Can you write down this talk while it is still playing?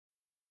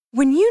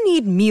When you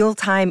need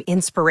mealtime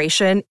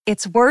inspiration,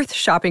 it's worth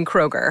shopping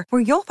Kroger,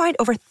 where you'll find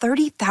over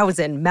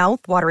 30,000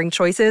 mouth-watering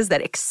choices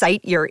that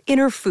excite your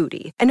inner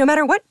foodie. And no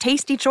matter what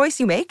tasty choice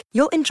you make,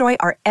 you'll enjoy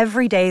our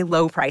everyday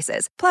low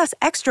prices, plus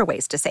extra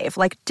ways to save,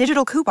 like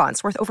digital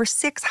coupons worth over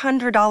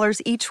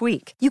 $600 each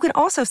week. You can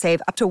also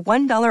save up to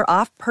 $1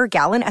 off per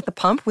gallon at the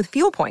pump with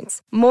fuel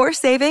points. More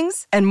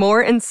savings and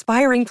more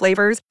inspiring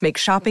flavors make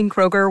shopping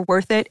Kroger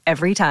worth it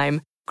every time.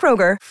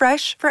 Kroger,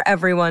 fresh for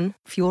everyone.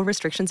 Fuel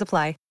restrictions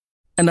apply.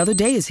 Another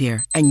day is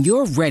here, and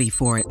you're ready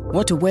for it.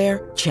 What to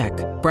wear? Check.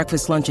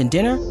 Breakfast, lunch, and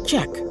dinner?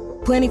 Check.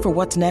 Planning for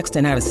what's next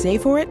and how to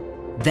save for it?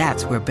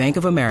 That's where Bank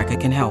of America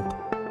can help.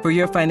 For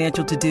your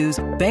financial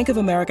to-dos, Bank of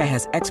America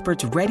has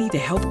experts ready to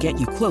help get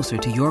you closer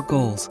to your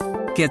goals.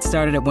 Get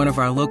started at one of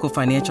our local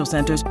financial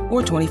centers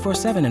or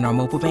 24/7 in our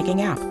mobile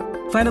banking app.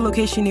 Find a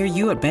location near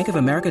you at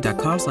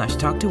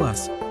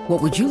bankofamerica.com/talktous.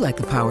 What would you like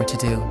the power to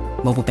do?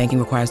 Mobile banking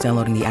requires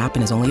downloading the app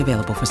and is only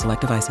available for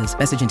select devices.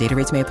 Message and data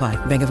rates may apply.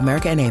 Bank of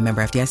America N.A.,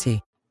 member FDIC.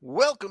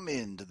 Welcome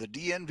into the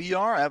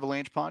DNVR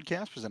Avalanche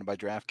podcast presented by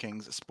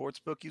DraftKings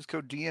Sportsbook. Use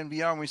code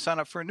DNVR when we sign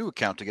up for a new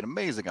account to get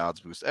amazing odds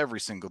boosts every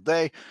single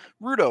day.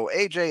 Rudo,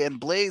 AJ, and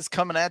Blaze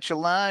coming at you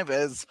live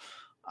as,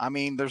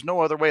 there's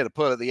no other way to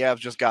put it. The Avs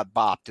just got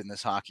bopped in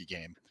this hockey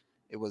game.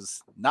 It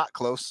was not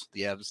close.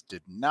 The Avs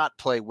did not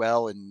play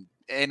well in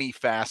any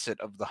facet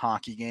of the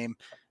hockey game,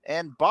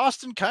 and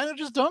Boston kind of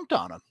just dunked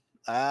on them.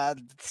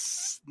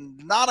 It's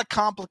not a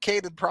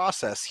complicated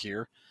process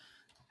here.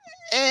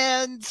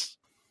 And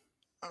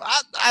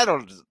I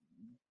don't.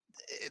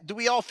 Do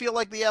we all feel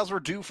like the Avs were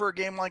due for a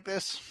game like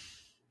this?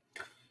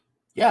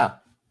 Yeah.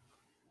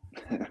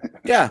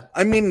 Yeah.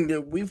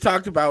 We've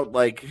talked about,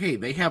 hey,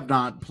 they have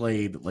not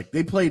played,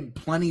 they played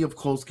plenty of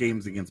close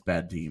games against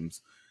bad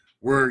teams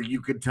where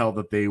you could tell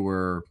that they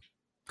were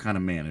kind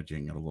of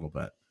managing it a little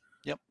bit.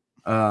 Yep.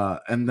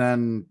 And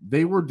then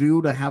they were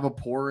due to have a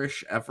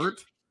poorish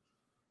effort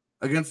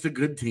against a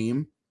good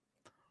team.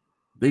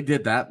 They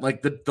did that.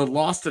 The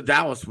loss to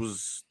Dallas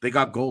they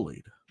got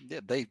goalied.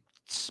 Yeah, they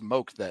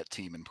smoked that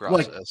team in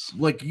process.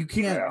 You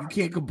can't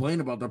complain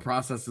about the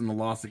process in the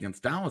loss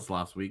against Dallas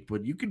last week,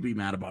 but you can be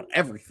mad about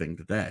everything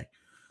today.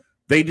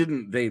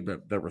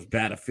 There was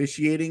bad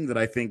officiating that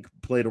I think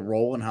played a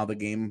role in how the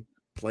game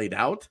played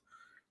out.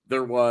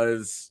 There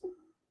was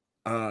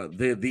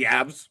the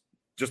Avs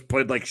just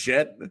played like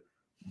shit.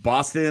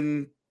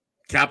 Boston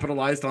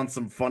capitalized on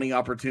some funny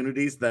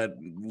opportunities that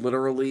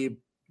literally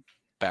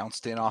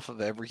bounced in off of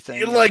everything.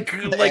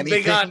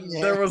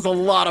 There was a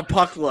lot of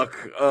puck luck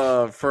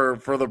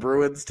for the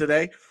Bruins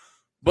today.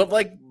 But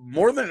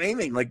more than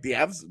anything, the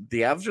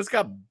Avs just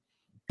got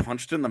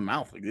punched in the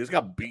mouth. They just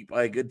got beat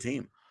by a good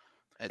team.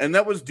 And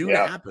that was due to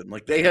happen.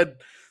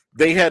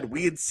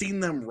 We had seen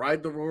them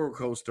ride the roller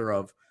coaster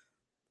of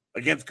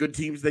against good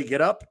teams, they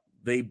get up,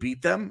 they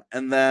beat them,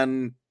 and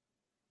then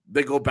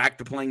they go back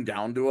to playing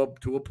down to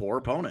a poor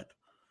opponent.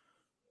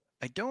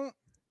 I don't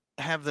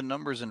have the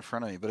numbers in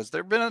front of me, but has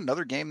there been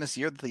another game this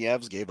year that the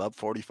Avs gave up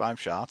 45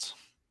 shots?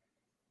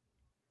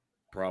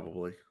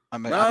 Probably.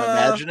 I'm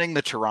imagining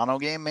the Toronto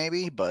game,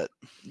 maybe, but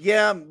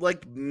yeah, there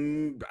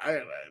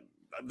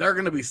were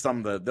going to be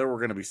some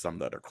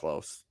that are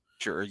close.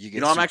 Sure, you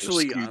get I'm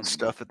actually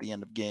stuff at the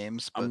end of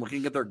games. But I'm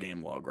looking at their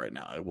game log right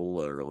now. I will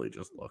literally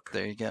just look.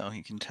 There you go.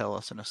 You can tell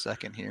us in a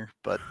second here,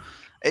 but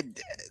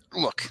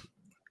look,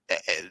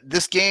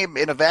 this game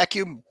in a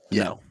vacuum,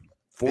 no,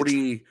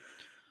 40.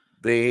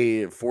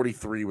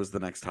 43 was the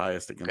next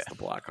highest against the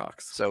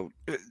Blackhawks. So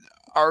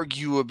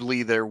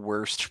arguably their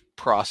worst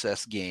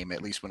process game,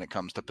 at least when it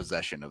comes to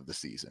possession of the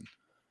season.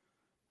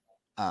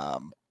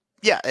 And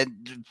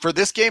for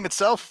this game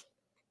itself,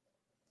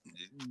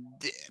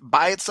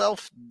 by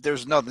itself,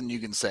 there's nothing you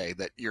can say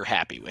that you're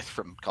happy with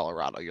from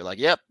Colorado. You're like,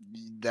 yep,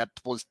 that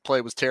play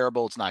was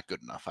terrible. It's not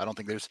good enough. I don't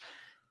think there's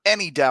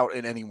any doubt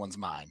in anyone's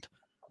mind.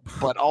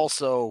 But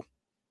also,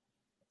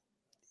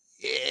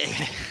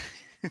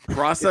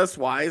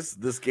 process-wise,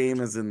 this game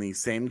is in the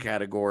same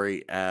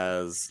category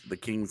as the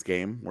Kings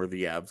game, where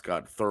the Avs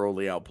got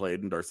thoroughly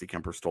outplayed and Darcy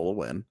Kemper stole a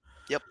win.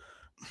 Yep.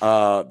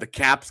 The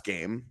Caps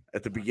game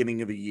at the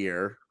beginning of the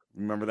year,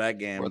 remember that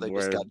game? Where they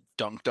just got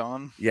dunked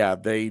on? Yeah,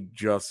 they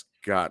just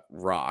got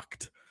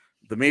rocked.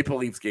 The Maple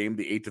Leafs game,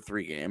 the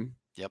 8-3 game.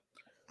 Yep.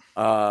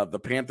 The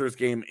Panthers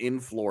game in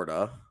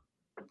Florida.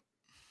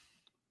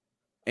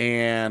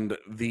 And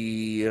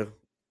the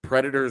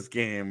Predators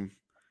game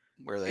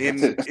where they in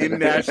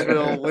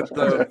Nashville with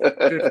the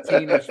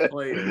 15-ish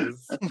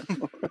players,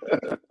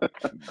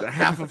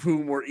 half of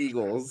whom were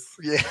Eagles.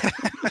 Yeah.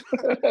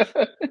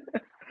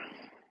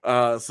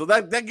 So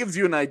that gives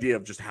you an idea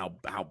of just how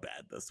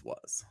bad this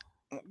was.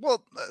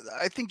 Well,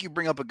 I think you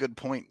bring up a good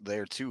point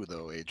there too,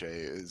 though, AJ,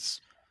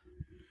 is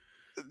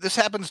this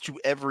happens to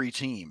every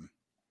team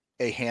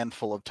a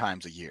handful of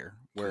times a year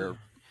where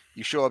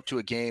you show up to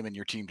a game and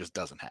your team just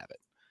doesn't have it.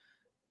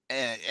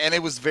 And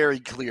it was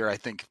very clear, I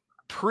think,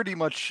 pretty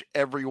much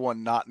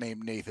everyone not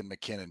named Nathan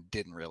MacKinnon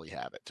didn't really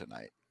have it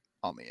tonight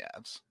on the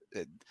Avs.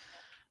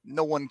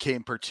 No one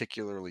came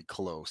particularly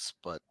close,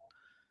 but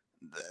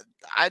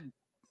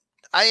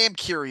I am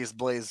curious,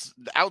 Blaze.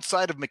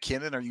 Outside of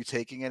McKinnon, are you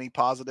taking any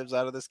positives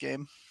out of this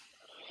game?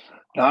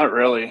 Not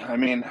really. I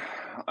mean,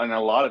 and a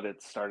lot of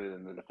it started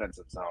in the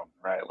defensive zone,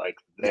 right? Like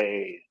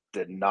they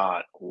did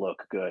not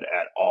look good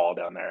at all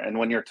down there. And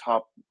when your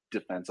top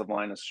defensive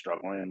line is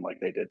struggling like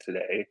they did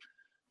today,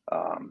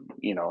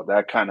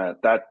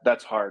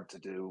 that's hard to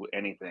do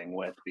anything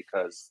with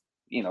because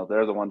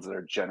they're the ones that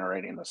are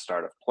generating the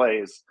start of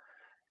plays.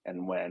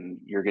 And when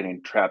you're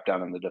getting trapped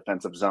down in the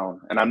defensive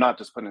zone, and I'm not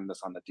just putting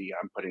this on the D,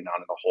 I'm putting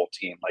on the whole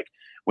team. Like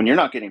when you're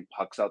not getting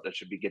pucks out that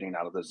should be getting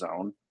out of the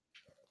zone,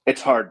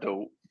 it's hard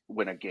to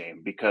win a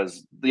game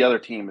because the other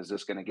team is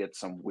just going to get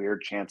some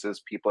weird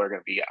chances. People are going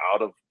to be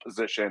out of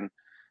position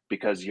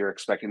because you're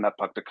expecting that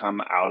puck to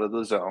come out of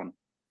the zone.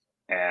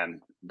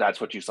 And that's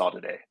what you saw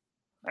today.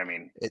 I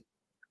mean,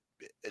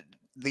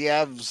 the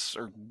Avs,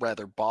 or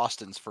rather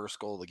Boston's first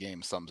goal of the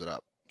game sums it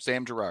up.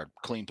 Sam Girard,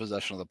 clean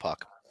possession of the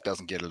puck,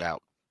 doesn't get it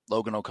out.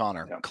 Logan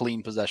O'Connor,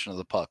 clean possession of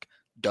the puck,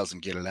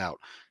 doesn't get it out.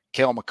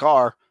 Cale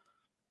Makar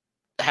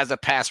has a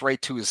pass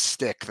right to his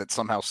stick that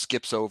somehow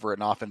skips over it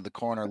and off into the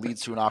corner,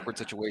 leads to an awkward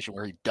situation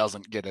where he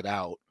doesn't get it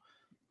out,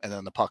 and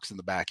then the puck's in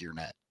the back of your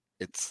net.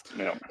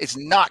 It's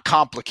not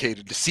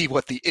complicated to see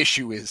what the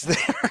issue is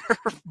there,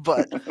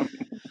 but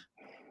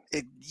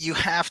you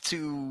have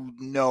to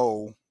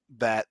know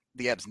that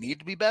the Avs need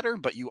to be better,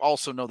 but you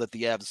also know that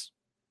the Avs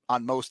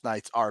on most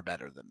nights are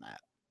better than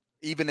that.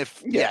 Even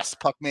if, yes,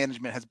 puck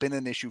management has been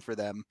an issue for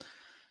them,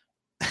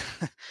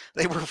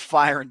 they were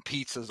firing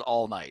pizzas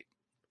all night,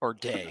 or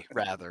day,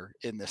 rather,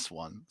 in this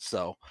one.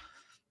 So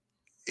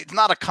it's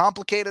not a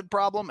complicated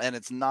problem, and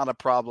it's not a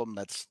problem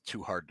that's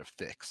too hard to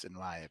fix, in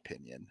my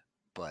opinion.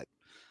 But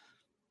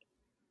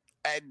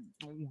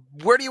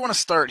where do you want to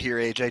start here,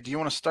 AJ? Do you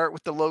want to start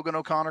with the Logan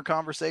O'Connor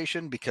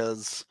conversation?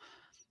 Because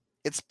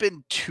it's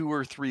been 2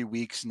 or 3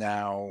 weeks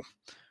now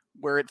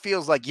where it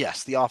feels like,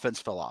 yes, the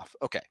offense fell off.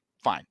 Okay,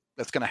 fine.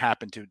 That's going to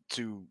happen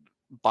to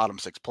bottom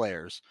 6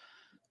 players.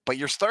 But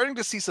you're starting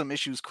to see some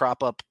issues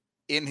crop up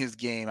in his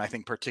game, I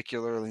think,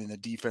 particularly in the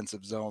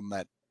defensive zone,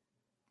 that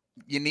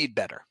you need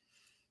better.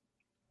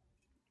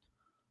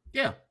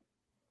 Yeah,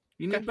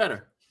 you need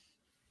better.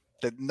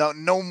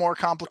 No more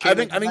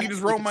complicated. I think you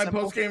just wrote my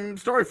post-game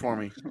story for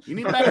me. You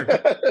need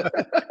better.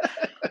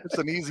 It's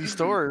an easy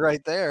story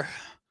right there.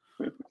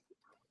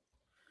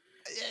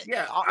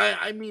 Yeah,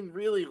 I mean,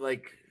 really,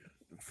 like,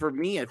 for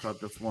me, I thought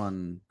this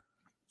one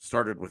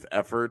started with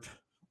effort.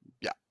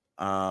 Yeah.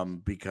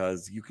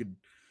 Because you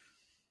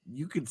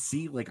could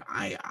see, like,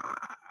 I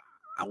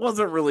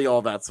wasn't really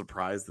all that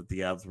surprised that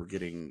the Avs were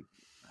getting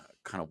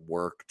kind of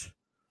worked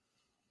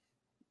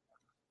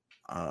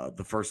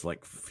the first,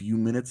 like, few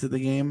minutes of the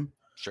game.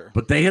 Sure.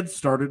 But they had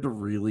started to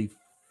really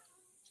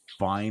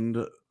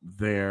find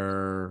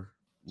their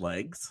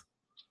legs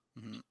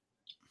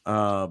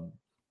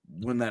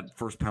when that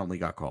first penalty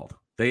got called.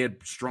 They had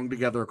strung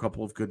together a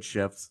couple of good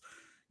shifts.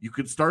 You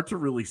could start to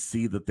really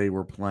see that they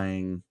were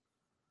playing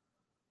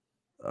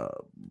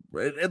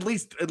at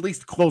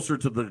least closer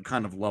to the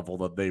kind of level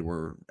that they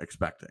were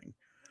expecting.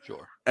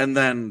 Sure. And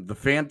then the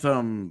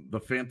phantom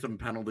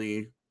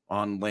penalty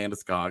on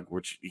Landeskog,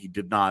 which he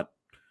did not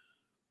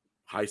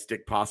high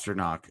stick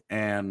Pasternak,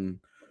 and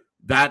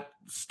that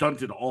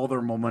stunted all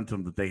their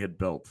momentum that they had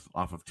built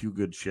off of 2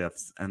 good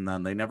shifts, and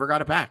then they never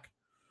got it back.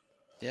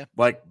 Yeah.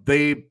 Like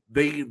they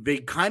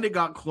kind of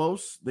got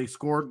close. They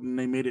scored and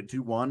they made it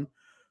 2-1.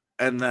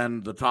 And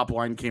then the top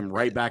line came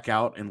right back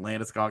out, and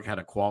Landeskog had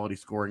a quality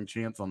scoring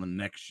chance on the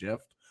next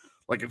shift.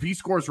 Like, if he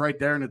scores right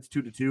there and it's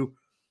 2-2,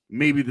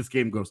 maybe this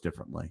game goes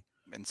differently.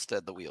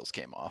 Instead, the wheels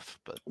came off.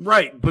 But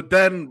right, but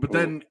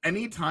then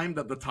any time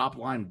that the top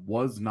line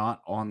was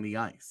not on the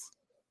ice,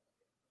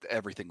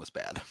 everything was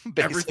bad.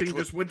 Everything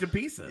just went to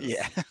pieces.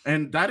 Yeah,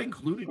 and that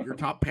included your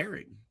top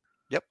pairing.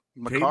 Yep,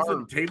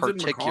 Taves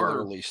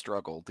particularly and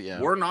struggled. Yeah,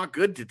 we're not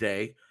good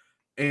today,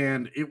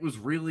 and it was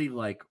really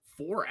like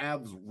 4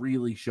 Avs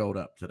really showed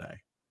up today.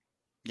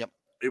 Yep,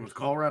 it was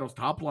Colorado's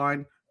top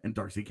line and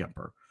Darcy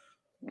Kuemper.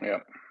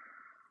 Yep,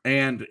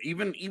 and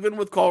even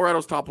with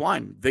Colorado's top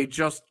line, they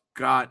just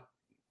got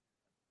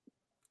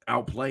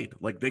outplayed.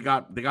 Like they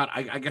got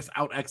I guess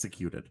out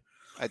executed.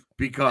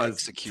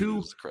 Because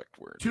two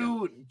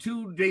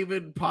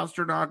David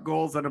Pasternak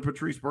goals and a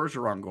Patrice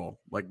Bergeron goal.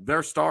 Like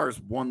their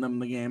stars won them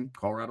the game.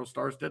 Colorado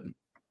Stars didn't.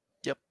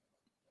 Yep.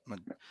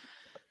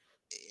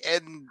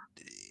 And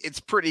it's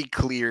pretty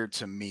clear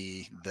to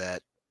me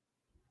that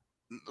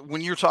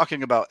when you're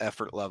talking about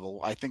effort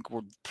level, I think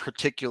we're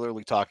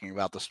particularly talking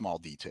about the small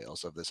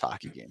details of this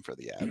hockey game for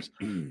the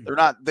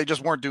Avs. They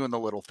just weren't doing the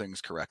little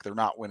things correct. They're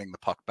not winning the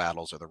puck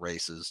battles or the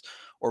races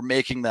or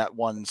making that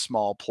one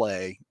small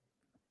play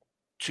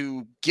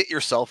to get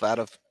yourself out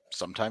of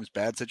sometimes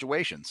bad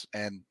situations.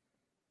 And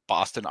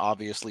Boston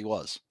obviously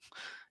was.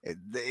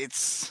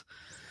 It's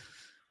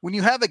when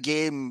you have a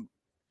game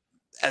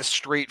as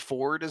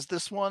straightforward as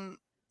this one,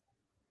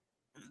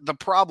 the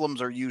problems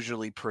are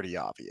usually pretty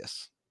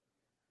obvious.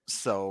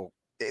 So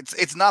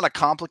it's not a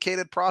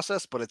complicated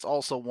process, but it's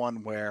also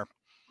one where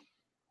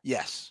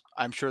yes,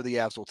 I'm sure the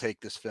Avs will take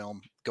this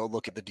film, go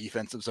look at the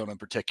defensive zone in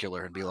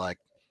particular, and be like,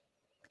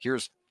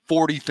 here's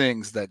 40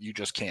 things that you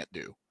just can't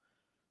do.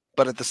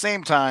 But at the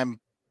same time,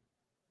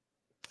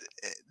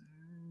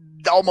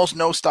 almost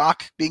no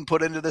stock being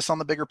put into this on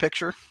the bigger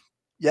picture.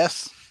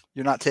 Yes,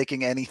 you're not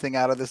taking anything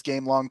out of this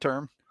game long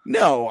term.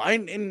 No,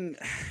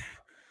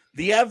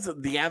 the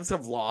Avs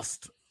have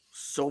lost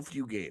so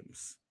few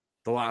games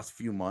the last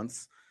few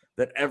months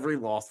that every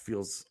loss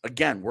feels,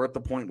 again, we're at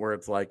the point where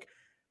it's like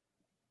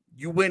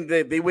you win,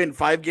 they win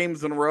 5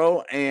 games in a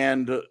row,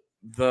 and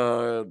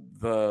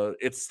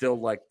it's still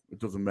like it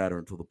doesn't matter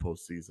until the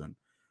postseason.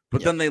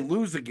 But then they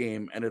lose a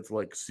game, and it's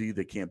like, see,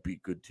 they can't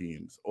beat good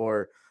teams,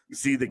 or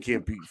see, they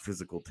can't beat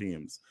physical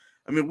teams.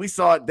 I mean, we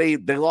saw it. They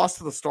lost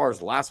to the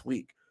Stars last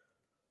week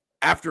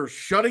after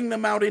shutting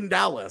them out in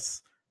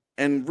Dallas.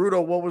 And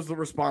Rudo, what was the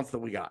response that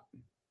we got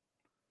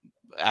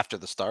after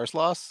the Stars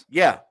loss?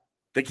 Yeah,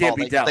 they can't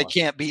beat Dallas. They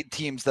can't beat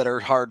teams that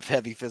are hard,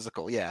 heavy,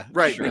 physical. Yeah,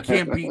 right. Sure. They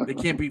can't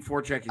beat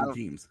forechecking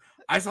teams.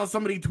 I saw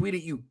somebody tweet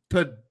at you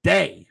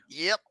today.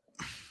 Yep,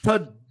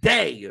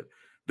 today.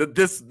 That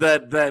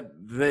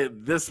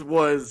this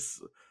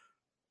was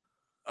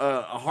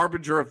a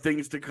harbinger of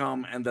things to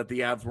come, and that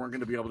the Avs weren't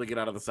going to be able to get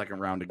out of the second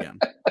round again.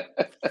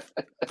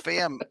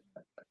 Fam,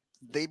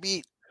 they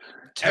beat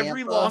Tampa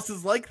every loss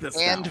is like this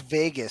and now.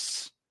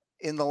 Vegas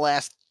in the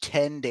last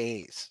 10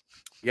 days.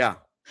 Yeah.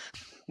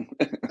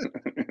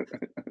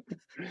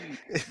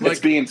 It's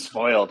being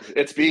spoiled.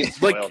 It's being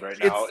spoiled right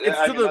now.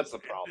 That's the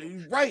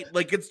problem. Right.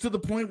 Like it's to the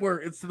point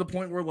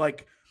where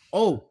like,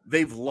 oh,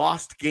 they've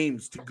lost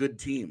games to good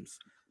teams.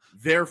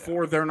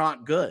 Therefore, they're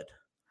not good.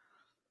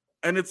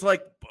 And it's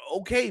like,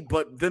 okay,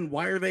 but then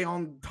why are they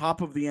on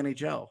top of the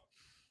NHL?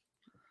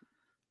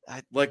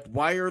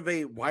 Why are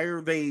they, what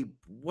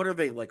are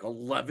they, like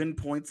 11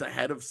 points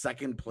ahead of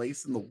second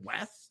place in the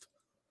West?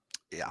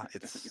 Yeah,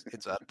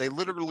 they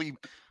literally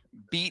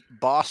beat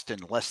Boston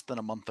less than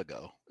a month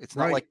ago. It's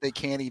not like they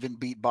can't even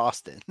beat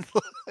Boston.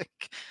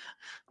 Like,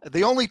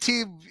 the only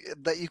team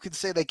that you could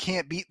say they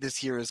can't beat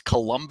this year is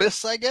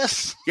Columbus, I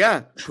guess.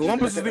 Yeah,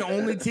 Columbus is the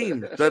only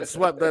team that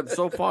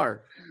so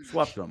far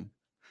swept them.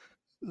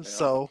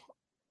 So,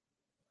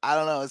 I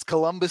don't know. Is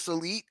Columbus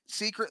elite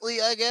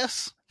secretly, I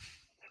guess?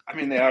 I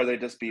mean, they are. They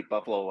just beat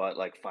Buffalo,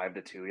 like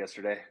 5-2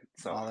 yesterday.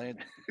 So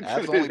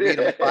I've only beat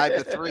them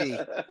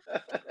 5-3.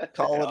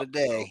 Call it a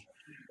day.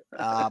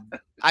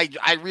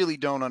 I really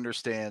don't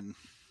understand.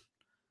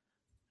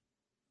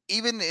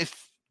 Even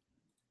if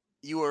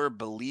you are a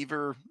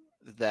believer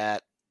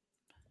that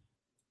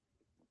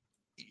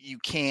you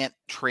can't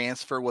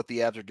transfer what the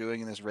Avs are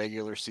doing in this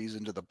regular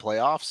season to the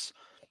playoffs,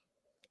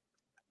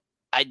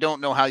 I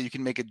don't know how you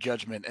can make a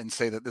judgment and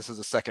say that this is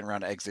a second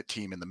round exit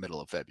team in the middle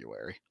of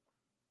February.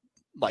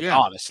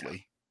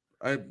 Honestly.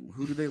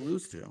 Who do they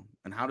lose to?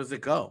 And how does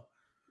it go?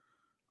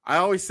 I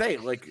always say,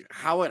 like,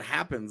 how it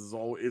happens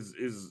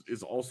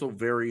is also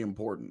very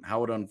important.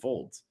 How it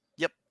unfolds.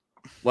 Yep.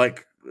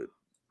 Like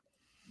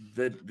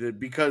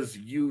because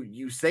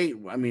you say,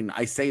 I mean,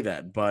 I say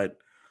that, but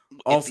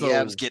also if the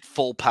Avs get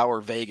full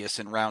power Vegas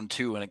in round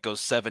 2 and it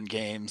goes 7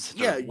 games.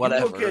 Yeah,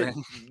 whatever.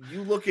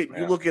 You look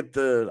at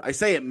the. I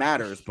say it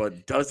matters,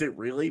 but does it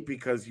really?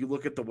 Because you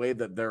look at the way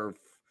that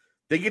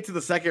they get to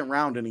the second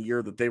round in a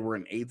year that they were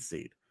an 8th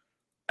seed.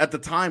 At the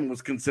time,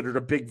 was considered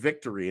a big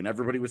victory, and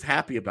everybody was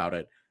happy about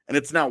it. And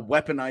it's now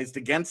weaponized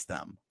against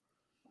them.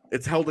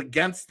 It's held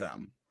against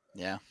them.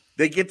 Yeah.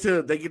 They get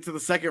to the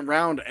second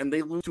round and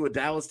they lose to a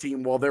Dallas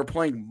team while they're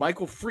playing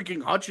Michael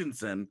freaking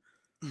Hutchinson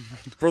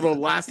for the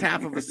last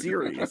half of a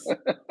series.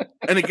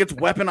 And it gets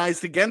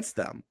weaponized against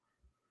them.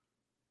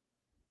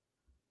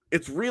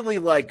 It's really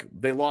like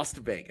they lost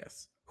to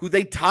Vegas, who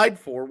they tied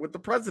for with the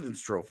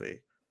President's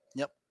Trophy.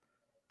 Yep.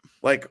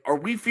 Like, are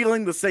we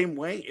feeling the same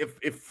way?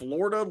 If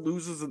Florida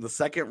loses in the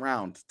second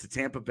round to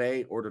Tampa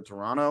Bay or to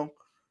Toronto,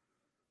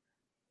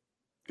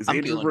 is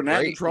Andrew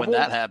Brunette in trouble? When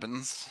that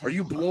happens. Are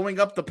you blowing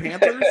up the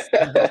Panthers?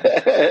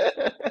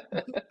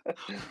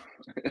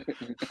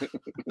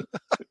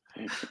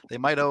 They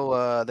might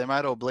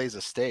owe Blaze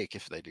a steak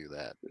if they do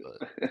that.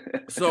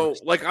 But. So,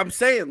 like I'm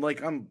saying,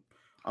 like I'm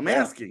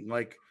asking,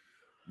 like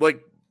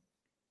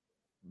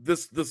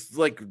this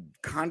like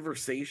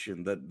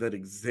conversation that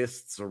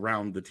exists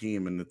around the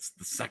team, and it's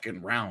the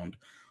second round,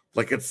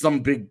 like it's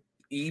some big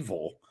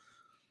evil.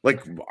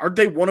 Like, aren't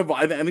they one of?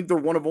 I think they're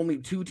one of only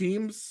 2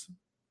 teams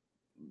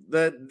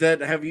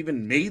that have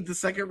even made the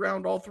second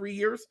round all 3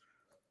 years.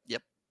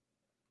 Yep.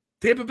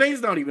 Tampa Bay's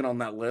not even on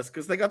that list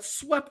because they got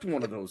swept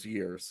one of those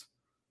years.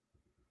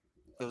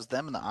 It was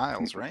them in the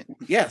Isles, right?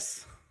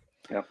 Yes.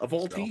 Yep. Of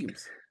all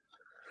teams.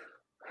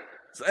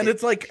 So, and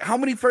it's like, how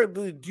many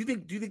do you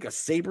think a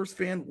Sabres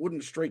fan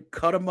wouldn't straight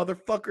cut a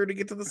motherfucker to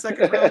get to the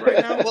second round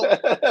right now? Well,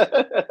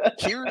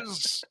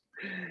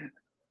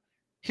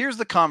 here's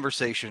the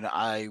conversation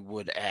I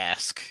would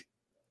ask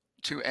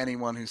to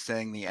anyone who's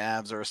saying the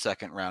Avs are a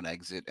second round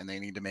exit and they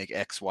need to make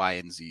X, Y,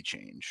 and Z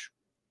change.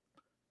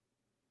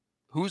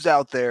 Who's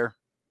out there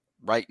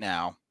right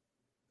now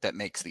that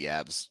makes the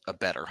Avs a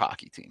better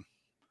hockey team?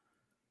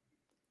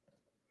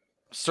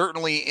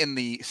 certainly in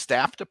the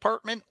staff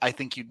department, I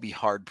think you'd be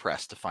hard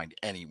pressed to find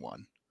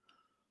anyone.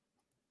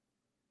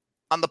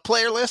 On the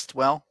player list,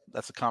 well,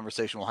 that's a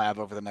conversation we'll have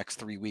over the next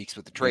 3 weeks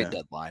with the trade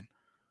deadline.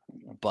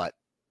 But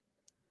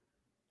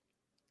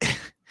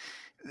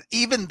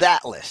even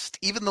that list,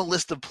 even the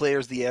list of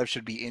players the Avs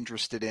should be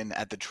interested in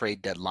at the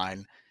trade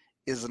deadline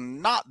is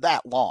not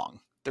that long.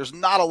 There's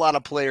not a lot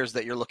of players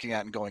that you're looking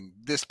at and going,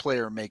 this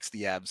player makes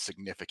the Avs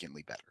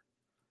significantly better.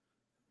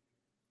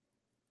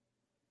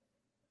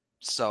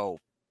 So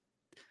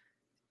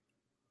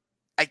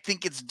I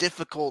think it's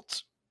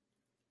difficult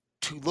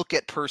to look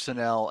at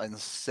personnel and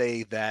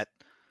say that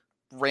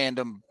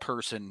random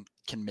person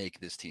can make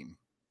this team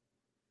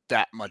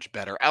that much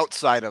better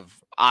outside of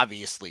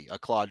obviously a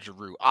Claude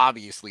Giroux,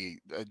 obviously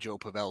a Joe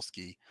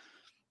Pavelski.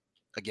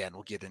 Again,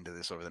 we'll get into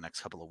this over the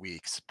next couple of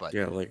weeks, but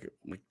yeah, like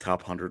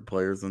top 100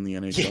 players in the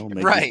NHL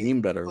make right. the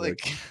team better.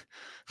 Like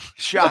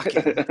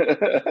shocking.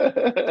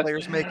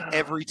 Players make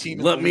every team.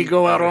 Let me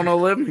go out on a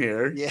limb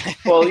here. Yeah.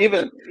 Well,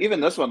 even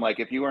this one, like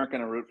if you weren't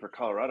going to root for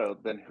Colorado,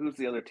 then who's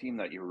the other team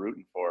that you're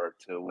rooting for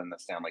to win the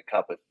Stanley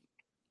Cup if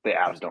the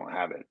Avs don't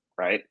have it,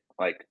 right?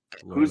 Like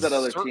who's that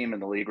other team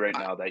in the league right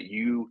now that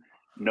you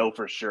know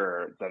for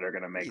sure that are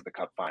going to make the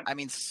Cup final? I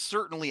mean,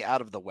 certainly out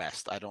of the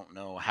West, I don't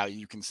know how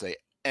you can say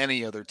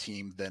any other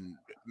team than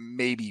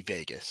maybe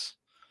Vegas.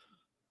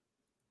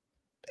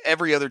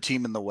 Every other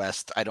team in the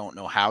West, I don't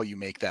know how you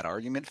make that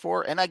argument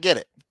for. And I get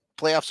it.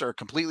 Playoffs are a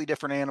completely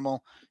different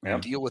animal. Yeah.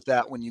 Deal with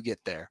that when you get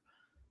there.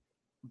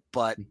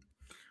 But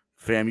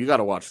fam, you got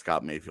to watch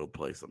Scott Mayfield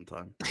play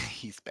sometime.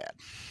 He's bad.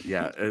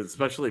 Yeah,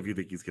 especially if you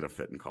think he's going to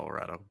fit in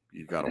Colorado.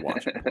 You got to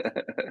watch him.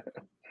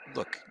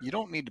 Look, you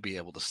don't need to be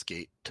able to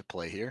skate to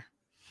play here.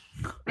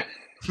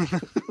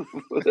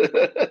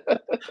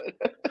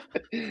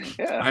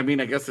 Yeah. I mean,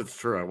 I guess it's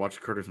true. I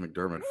watched Curtis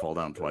McDermott fall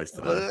down twice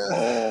today.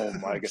 Oh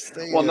my God.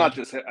 Well, not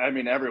just him. I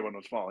mean, everyone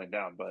was falling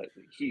down, but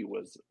he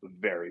was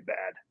very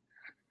bad.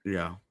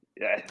 Yeah.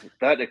 Yeah.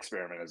 That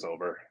experiment is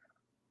over.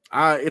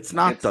 It's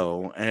not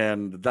though.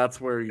 And that's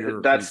where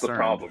that's concerned. The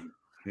problem.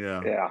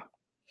 Yeah.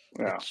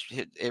 Yeah.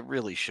 It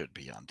really should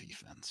be on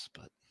defense,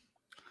 but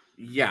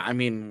yeah, I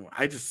mean,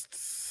 I don't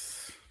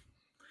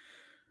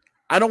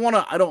want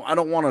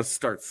to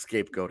start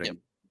scapegoating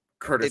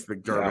Curtis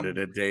McDermott in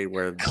a day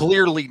where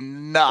clearly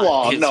not.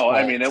 Well, no, fault.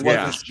 I mean it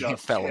wasn't he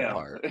fell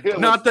apart.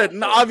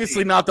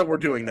 Obviously not that we're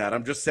doing that.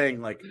 I'm just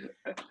saying, like,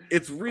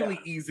 it's really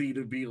easy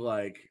to be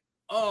like,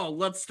 oh,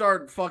 let's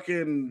start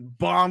fucking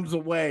bombs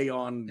away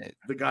on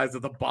the guys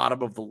at the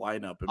bottom of the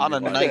lineup. On a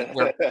night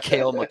where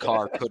Cale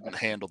Makar couldn't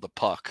handle the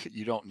puck,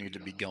 you don't need to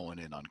be going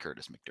in on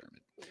Curtis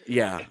McDermott.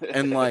 Yeah,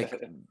 and like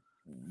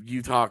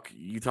you talk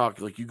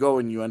like you go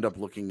and you end up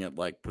looking at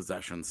like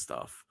possession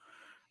stuff.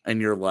 And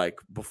you're like,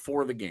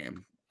 before the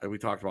game, we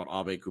talked about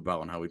Abe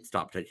Kubel and how he'd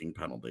stop taking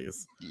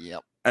penalties.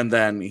 Yep. And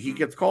then he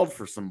gets called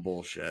for some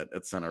bullshit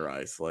at center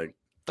ice. Like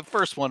the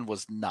first one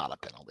was not a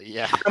penalty.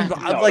 Yeah.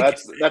 Like,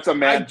 that's a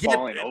man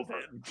falling over.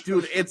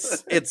 Dude,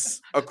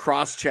 it's a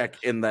cross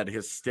check in that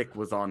his stick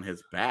was on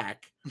his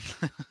back.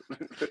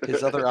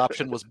 His other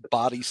option was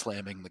body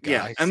slamming the guy.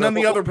 Yeah, and then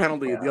the other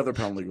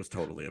penalty was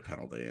totally a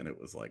penalty, and it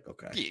was like,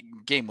 okay,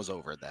 game was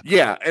over at that point.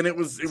 Yeah, and it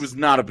was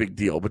not a big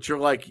deal, but you're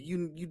like,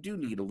 you do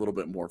need a little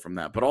bit more from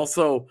that. But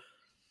also,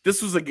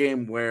 this was a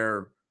game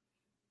where,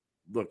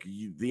 look,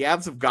 the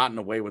Avs have gotten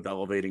away with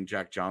elevating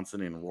Jack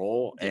Johnson in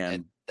role,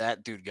 and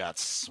that dude got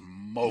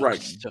smoked. Right,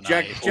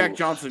 tonight. Jack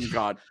Johnson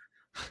got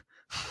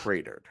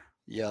cratered.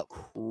 Yep,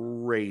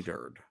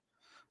 cratered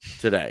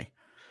today.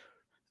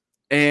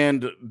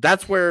 And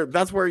that's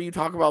where you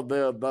talk about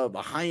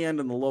the high end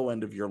and the low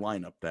end of your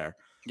lineup there.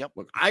 Yep.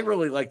 Look, I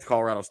really liked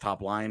Colorado's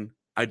top line.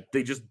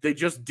 They just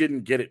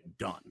didn't get it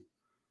done.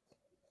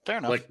 Fair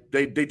enough. Like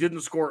they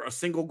didn't score a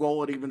single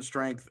goal at even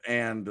strength,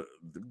 and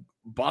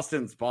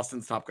Boston's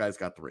top guys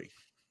got 3.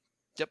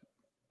 Yep.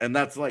 And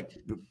that's like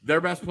their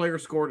best player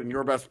scored and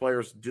your best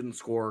players didn't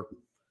score.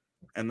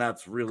 And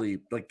that's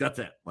really like that's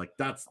it. Like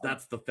that's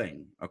the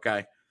thing.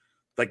 Okay.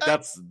 Like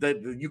that's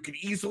that you can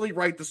easily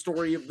write the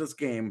story of this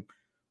game.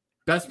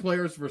 Best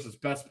players versus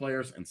best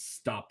players and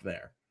stop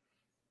there.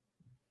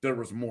 There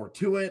was more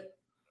to it.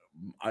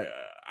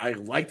 I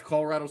liked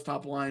Colorado's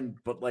top line,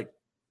 but like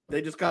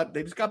they just got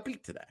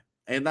beat today.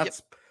 And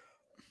that's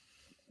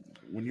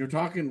when you're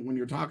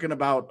talking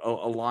about a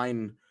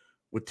line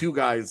with 2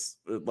 guys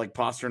like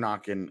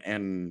Pasternak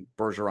and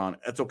Bergeron,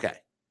 it's okay.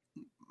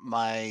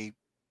 My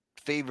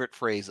favorite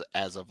phrase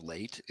as of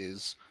late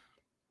is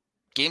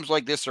games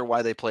like this are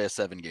why they play a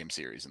 7-game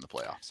series in the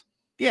playoffs.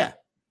 Yeah.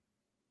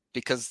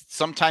 Because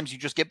sometimes you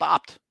just get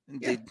bopped.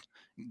 Yeah.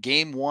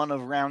 Game 1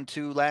 of round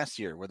 2 last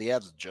year, where the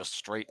Avs just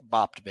straight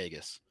bopped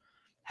Vegas,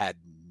 had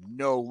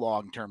no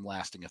long-term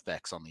lasting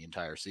effects on the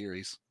entire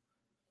series.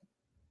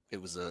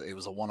 It was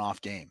a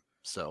one-off game.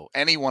 So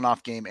any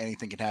one-off game,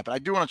 anything can happen. I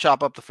do want to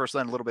chop up the first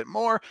line a little bit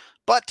more,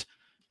 but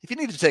if you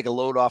need to take a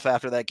load off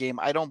after that game,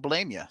 I don't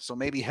blame you. So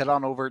maybe head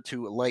on over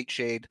to Light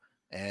Shade,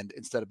 and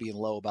instead of being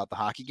low about the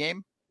hockey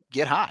game,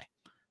 get high.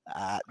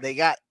 They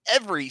got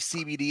every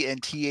CBD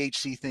and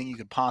THC thing you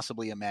could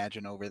possibly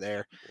imagine over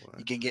there.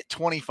 You can get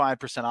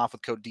 25% off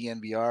with code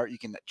DNVR. You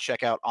can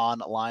check out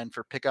online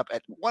for pickup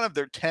at one of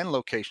their 10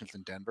 locations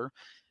in Denver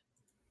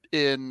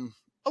in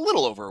a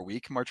little over a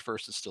week. March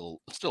 1st is still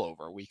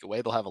over a week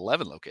away. They'll have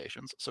 11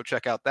 locations, so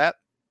check out that.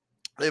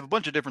 They have a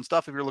bunch of different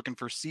stuff. If you're looking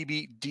for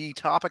CBD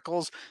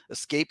topicals,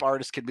 Escape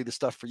Artist could be the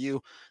stuff for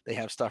you. They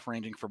have stuff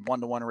ranging from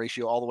 1-to-1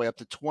 ratio all the way up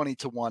to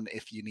 20-to-1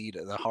 if you need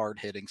the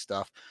hard-hitting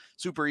stuff.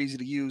 Super easy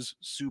to use,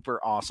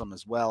 super awesome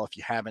as well. If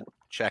you haven't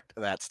checked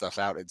that stuff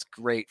out, it's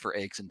great for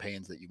aches and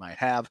pains that you might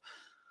have.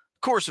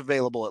 Of course,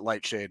 available at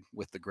Lightshade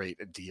with the great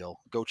deal.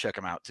 Go check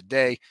them out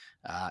today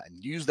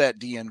and use that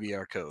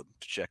DNVR code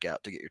to check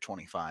out to get your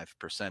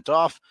 25%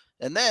 off.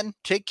 And then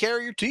take care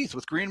of your teeth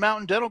with Green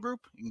Mountain Dental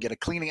Group. You can get a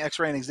cleaning,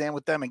 x-ray, and exam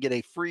with them and get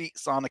a free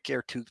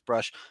Sonicare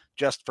toothbrush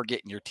just for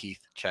getting your teeth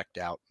checked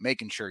out,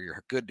 making sure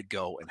you're good to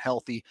go and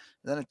healthy.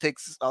 And then it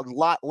takes a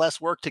lot less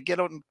work to get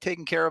them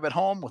taken care of at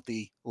home with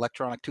the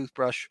electronic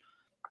toothbrush.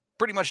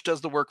 Pretty much does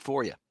the work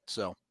for you.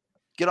 So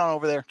get on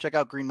over there. Check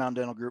out Green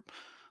Mountain Dental Group.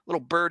 Little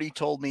birdie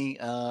told me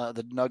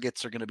the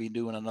Nuggets are going to be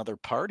doing another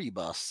party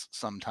bus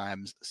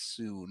sometimes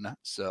soon.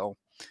 So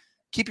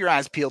keep your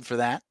eyes peeled for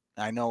that.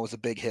 I know it was a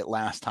big hit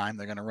last time.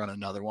 They're going to run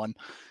another one.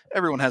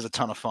 Everyone has a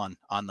ton of fun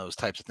on those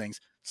types of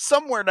things.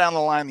 Somewhere down the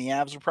line, the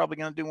Avs are probably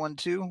going to do one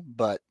too,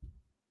 but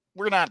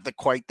we're not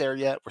quite there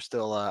yet. We're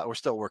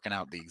still working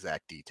out the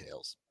exact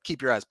details.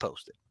 Keep your eyes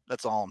posted.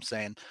 That's all I'm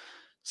saying.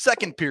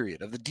 Second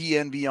period of the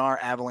DNVR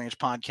Avalanche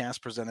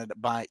podcast presented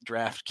by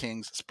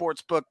DraftKings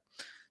Sportsbook.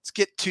 Let's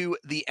get to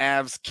the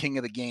Avs king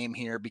of the game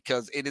here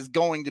because it is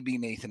going to be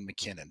Nathan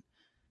MacKinnon.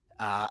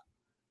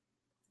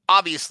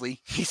 Obviously,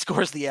 he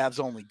scores the Avs'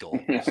 only goal.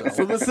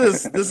 So this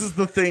is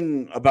the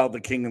thing about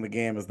the king of the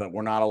game is that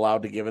we're not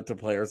allowed to give it to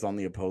players on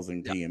the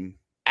opposing team.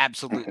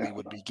 Absolutely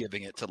would be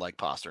giving it to like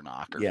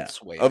Pasternak or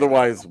Sway.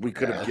 Otherwise, we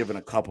could have given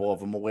a couple of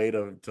them away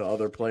to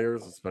other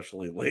players,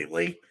 especially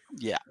lately.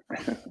 Yeah.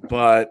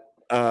 But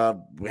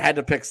we had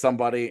to pick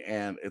somebody,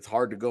 and it's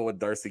hard to go with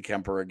Darcy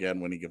Kemper again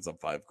when he gives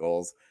up 5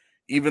 goals.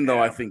 Even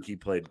though I think he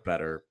played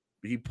better,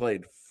 he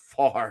played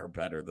far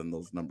better than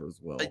those numbers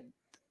will.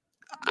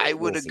 I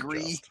would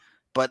agree,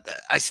 but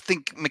I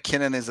think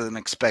MacKinnon is an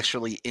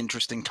especially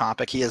interesting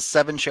topic. He has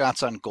 7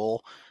 shots on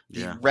goal.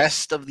 The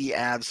rest of the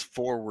Avs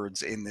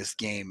forwards in this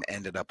game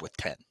ended up with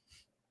 10.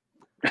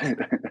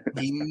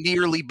 He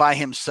nearly by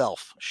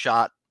himself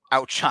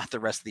outshot the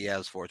rest of the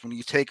Avs forwards. When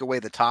you take away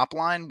the top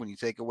line, when you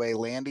take away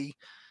Landy,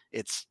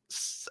 it's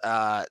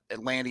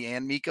Landy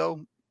and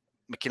Mikko.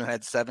 MacKinnon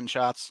had 7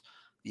 shots.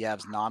 The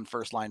Avs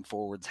non-first line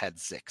forwards had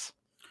 6.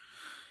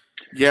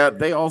 Yeah,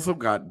 they also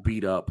got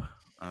beat up.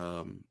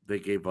 They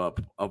gave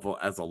up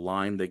as a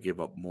line. They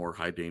gave up more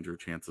high danger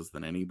chances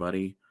than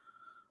anybody.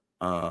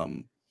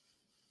 Their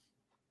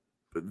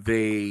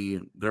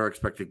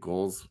expected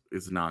goals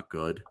is not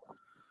good.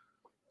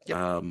 Yep.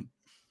 And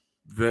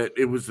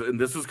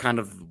this is kind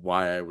of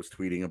why I was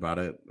tweeting about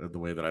it the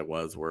way that I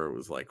was, where it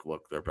was like,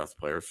 look, their best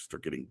players just are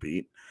getting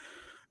beat.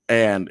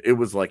 And it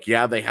was like,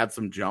 yeah, they had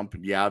some jump.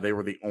 Yeah, they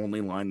were the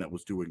only line that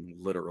was doing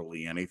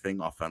literally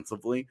anything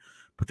offensively,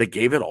 but they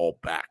gave it all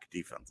back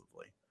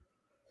defensively.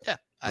 Yeah.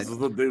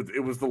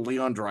 It was the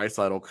Leon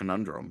Draisaitl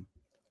conundrum.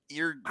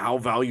 How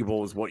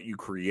valuable is what you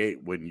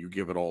create when you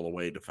give it all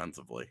away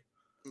defensively?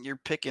 You're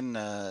picking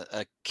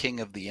a king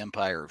of the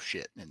empire of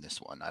shit in this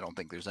one. I don't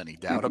think there's any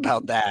doubt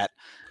about that.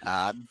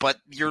 But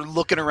you're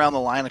looking around the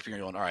lineup and you're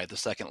going, all right, the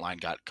second line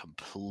got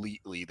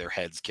completely their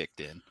heads kicked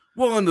in.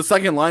 Well, and the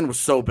second line was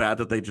so bad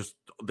that they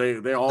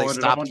all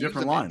ended up on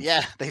different lines.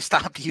 Yeah, they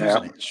stopped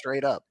using it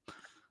straight up.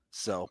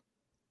 So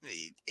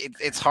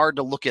it's hard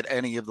to look at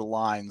any of the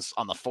lines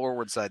on the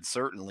forward side,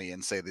 certainly,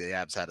 and say the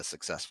Avs had a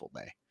successful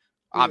day.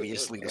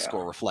 Obviously, the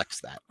score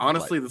reflects that.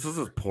 Honestly, this is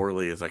as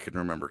poorly as I can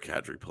remember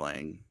Kadri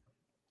playing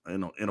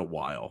in a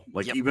while.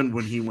 Even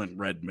when he went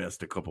red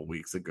mist a couple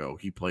weeks ago,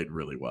 he played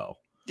really well.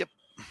 Yep.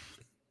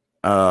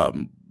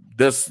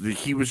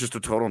 He was just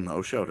a total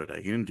no-show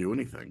today. He didn't do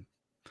anything.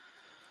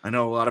 I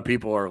know a lot of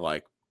people are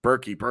like,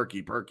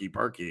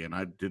 Berkey, and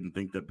I didn't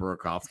think that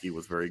Burakovsky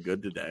was very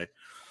good today.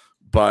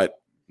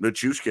 But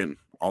Nichushkin,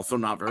 also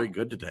not very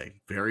good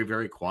today. Very,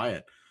 very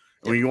quiet.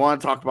 When you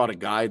want to talk about a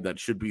guy that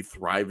should be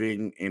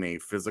thriving in a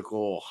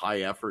physical,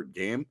 high-effort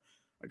game,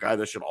 a guy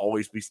that should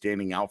always be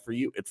standing out for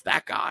you, it's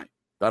that guy.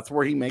 That's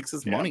where he makes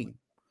his money.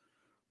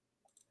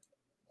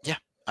 Yeah,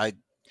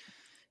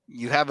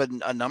 you have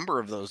a number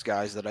of those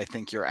guys that I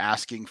think you're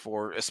asking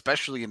for,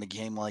 especially in a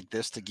game like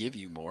this, to give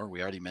you more.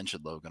 We already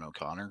mentioned Logan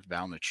O'Connor,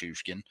 Val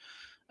Nichushkin.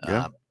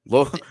 Yeah.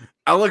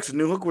 Alex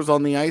Newhook was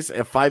on the ice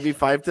at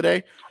 5v5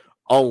 today.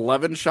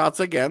 11 shots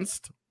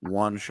against,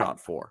 1 shot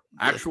for.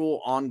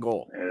 Actual on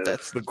goal.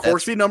 The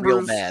Corsi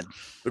numbers.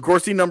 The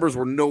Corsi numbers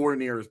were nowhere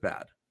near as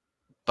bad.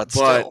 But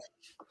still.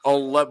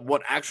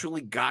 What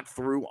actually got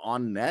through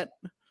on net,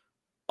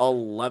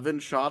 11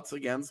 shots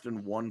against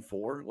and 1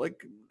 for. Like,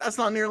 that's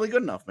not nearly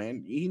good enough,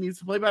 man. He needs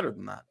to play better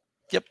than that.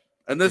 Yep.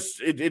 And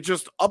it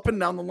just up and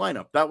down the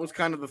lineup. That was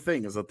kind of the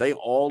thing, is that they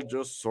all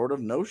just sort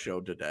of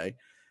no-showed today.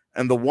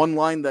 And the one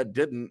line that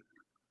didn't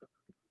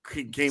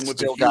came with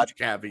Still a huge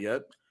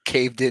caveat.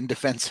 Caved in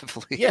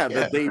defensively. Yeah,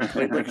 that they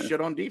played like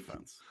shit on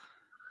defense.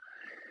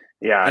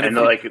 Yeah, and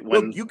like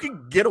when you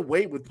can get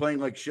away with playing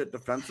like shit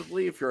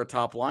defensively if you're a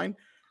top line.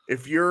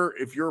 If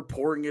you're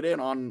pouring it in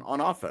on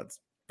offense,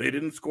 they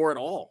didn't score at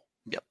all.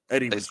 Yep,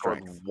 they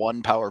scored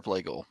one power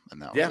play goal,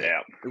 and that was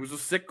it was a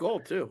sick goal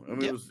too. I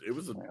mean, it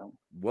was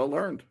well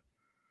earned.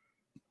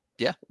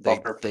 Yeah,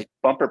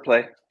 bumper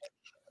play.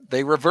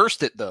 They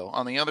reversed it though.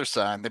 On the other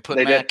side, they put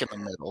Mac in the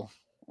middle.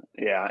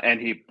 Yeah, and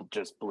he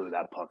just blew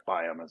that puck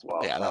by him as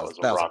well. Yeah, that was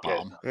a rocket.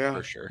 Bomb. Yeah,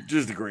 for sure.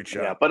 Just a great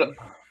shot. Yeah, but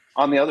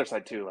on the other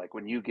side too, like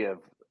when you give,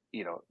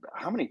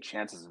 how many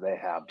chances do they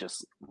have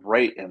just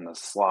right in the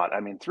slot? I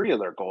mean, 3 of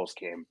their goals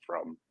came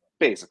from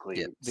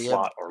basically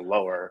slot or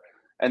lower.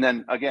 And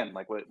then again,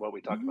 like what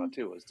we talked about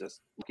too was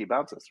just key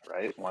bounces,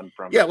 right? One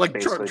from like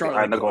basically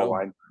behind the goal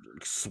line,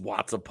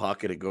 swats a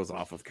puck and it goes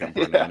off of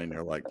Kemper, and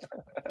you're like,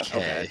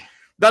 okay.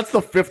 That's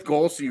the 5th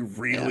goal, so you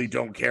really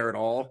don't care at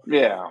all.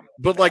 Yeah.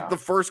 But like the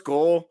first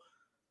goal,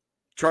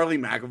 Charlie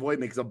McAvoy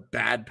makes a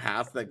bad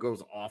pass that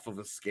goes off of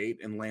a skate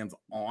and lands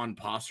on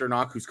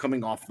Pasternak, who's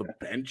coming off the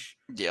bench.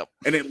 Yep.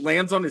 And it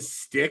lands on his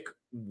stick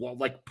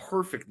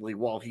perfectly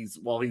while he's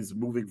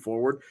moving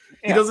forward.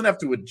 He doesn't have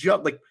to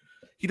adjust.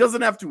 He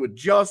doesn't have to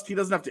adjust. He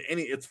doesn't have to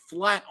it's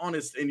flat on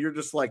his, and you're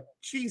just like,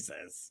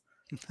 Jesus.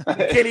 You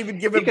can't even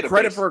give him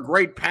credit for a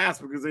great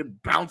pass because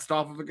it bounced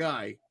off of a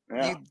guy.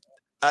 Yeah.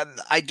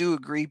 I do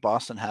agree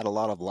Boston had a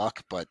lot of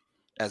luck, but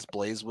as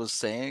Blaze was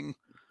saying,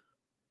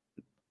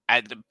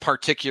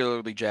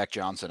 particularly Jack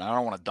Johnson, I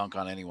don't want to dunk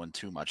on anyone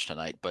too much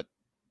tonight, but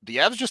the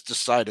Avs just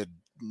decided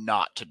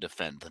not to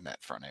defend the net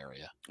front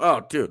area.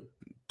 Oh, dude.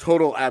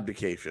 Total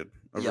abdication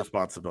of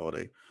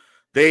responsibility.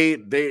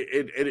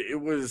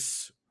 It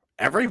was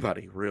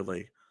everybody,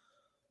 really.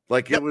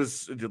 It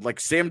was like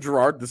Sam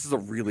Girard. This is a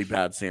really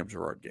bad Sam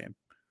Girard game.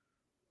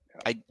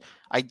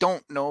 I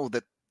don't know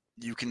that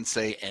you can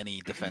say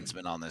any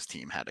defenseman on this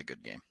team had a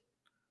good game.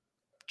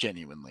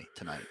 Genuinely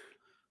tonight.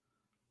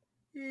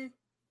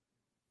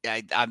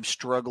 I'm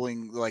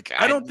struggling.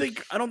 I don't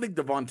think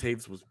Devon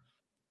Toews was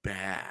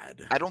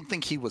bad. I don't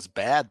think he was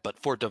bad, but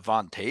for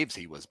Devon Toews,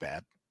 he was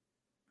bad.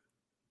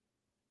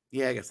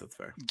 Yeah, I guess that's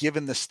fair.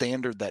 Given the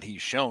standard that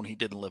he's shown, he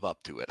didn't live up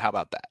to it. How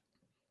about that?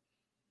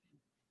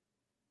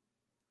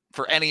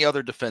 For any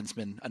other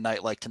defenseman, a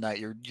night like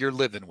tonight, you're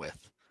living with.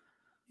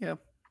 Yeah.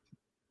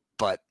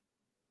 But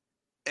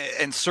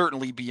and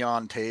certainly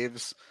beyond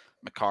Toews,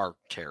 Makar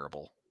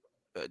terrible.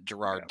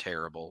 Girard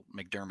terrible.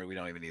 McDermott we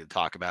don't even need to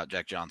talk about.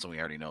 Jack Johnson we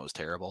already know is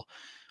terrible.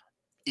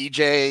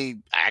 EJ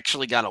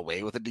actually got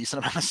away with a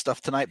decent amount of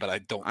stuff tonight, but I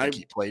don't think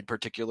he played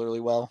particularly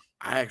well.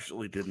 I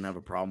actually didn't have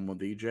a problem with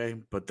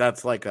EJ, but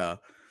that's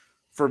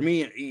for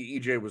me,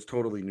 EJ was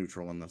totally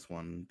neutral in this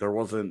one. There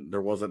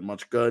wasn't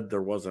much good.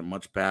 There wasn't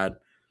much bad.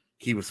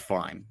 He was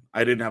fine.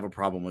 I didn't have a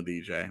problem with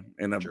EJ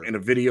in a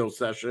video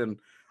session.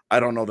 I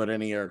don't know that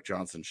any Erik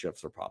Johnson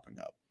shifts are popping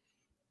up.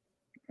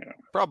 Yeah.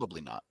 Probably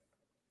not.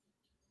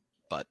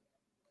 But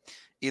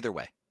either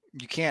way,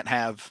 you can't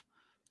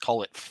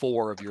call it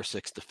 4 of your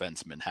 6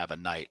 defensemen have a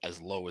night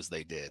as low as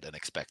they did and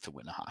expect to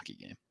win a hockey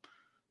game,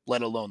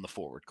 let alone the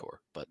forward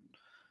core. But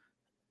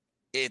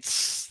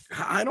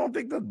I don't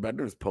think that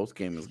Bednar's post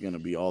game is going to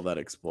be all that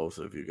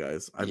explosive, you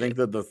guys. I think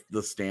that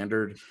the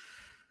standard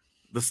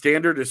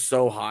is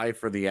so high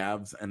for the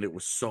Avs, and it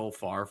was so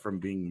far from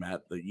being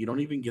met that you don't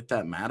even get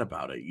that mad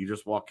about it. You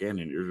just walk in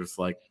and you're just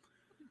like,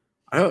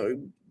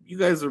 you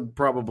guys are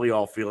probably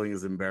all feeling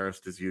as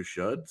embarrassed as you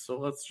should. So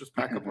let's just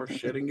pack up our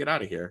shit and get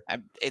out of here.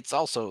 It's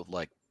also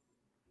like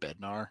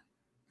Bednar.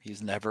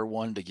 He's never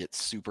one to get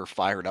super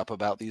fired up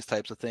about these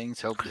types of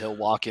things. He'll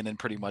walk in and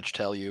pretty much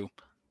tell you,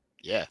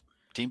 yeah,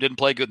 team didn't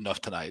play good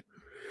enough tonight.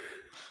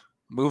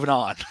 Moving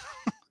on.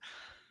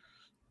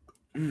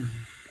 The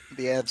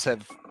Avs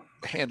have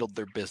handled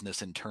their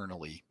business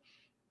internally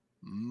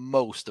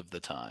most of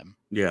the time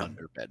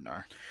under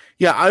Bednar.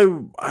 Yeah, I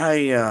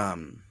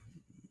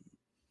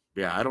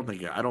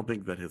don't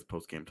think that his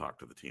post-game talk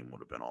to the team would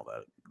have been all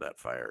that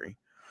fiery.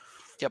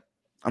 Yep.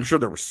 I'm sure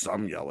there was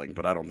some yelling,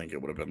 but I don't think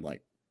it would have been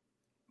like.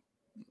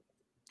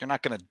 You're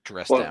not going to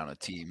dress down a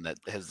team that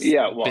has been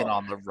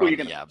on the run. Who are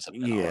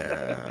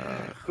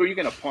you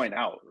going to point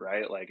out,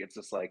 right? Like, it's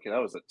just like,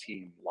 that was a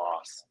team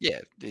loss.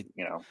 Yeah.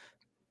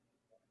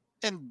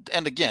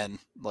 And again,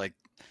 like,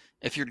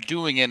 if you're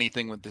doing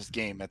anything with this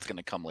game, that's going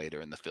to come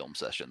later in the film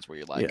sessions where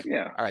you're like,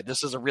 all right,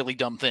 this is a really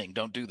dumb thing.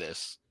 Don't do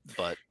this.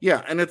 But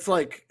and it's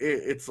like,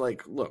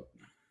 look,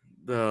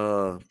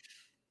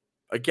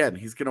 again,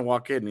 he's going to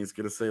walk in and he's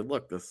going to say,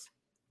 look, this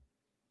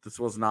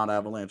was not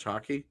Avalanche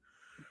hockey.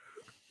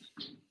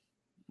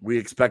 We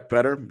expect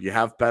better. You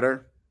have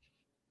better.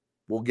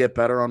 We'll get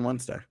better on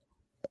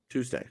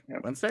Tuesday.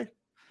 Wednesday.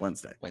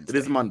 It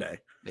is Monday.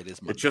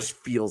 It just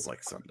feels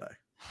like Sunday.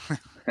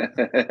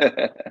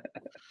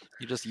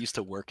 You're just used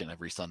to working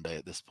every Sunday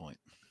at this point.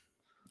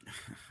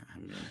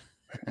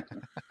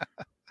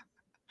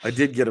 I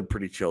did get a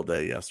pretty chill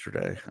day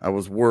yesterday. I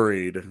was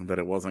worried that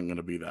it wasn't going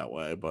to be that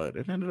way, but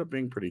it ended up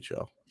being pretty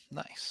chill.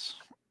 Nice.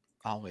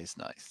 Always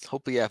nice.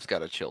 Hope the Avs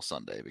got a chill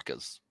Sunday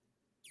because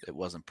it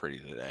wasn't pretty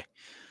today.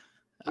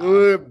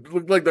 It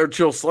looked like their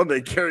chill Sunday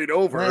carried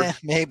over.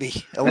 Maybe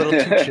a little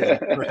too chill,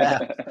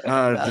 perhaps.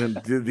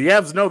 The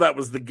Avs know that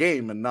was the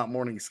game and not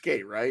morning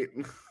skate, right?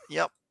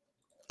 Yep.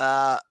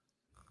 All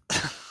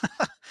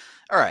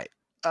right.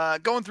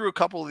 Going through a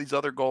couple of these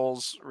other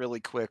goals really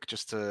quick,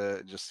 just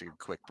to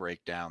quick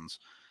breakdowns.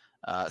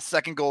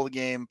 Second goal of the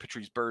game,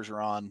 Patrice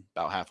Bergeron,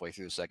 about halfway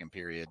through the second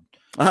period.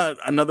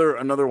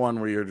 Another one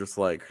where you're just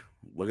like,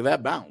 look at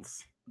that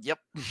bounce. Yep.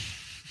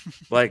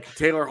 Like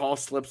Taylor Hall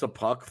slips a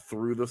puck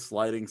through the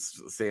sliding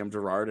Sam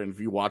Girard, and if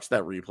you watch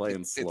that replay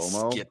in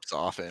slow-mo, it skips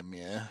off him,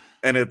 yeah.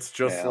 And it's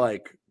just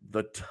like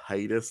the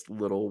tightest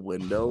little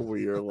window where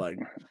you're like,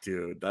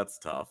 dude, that's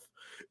tough.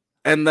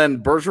 And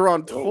then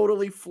Bergeron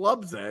totally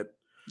flubs it.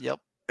 Yep.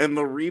 And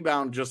the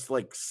rebound just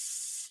right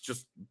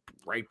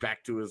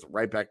back to his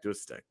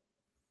stick.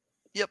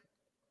 Yep.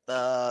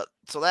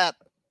 So that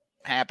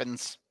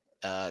happens.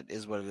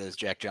 Is what it is.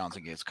 Jack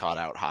Johnson gets caught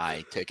out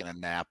high, taking a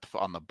nap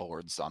on the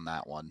boards on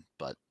that one,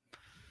 but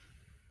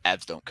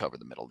Avs don't cover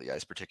the middle of the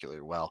ice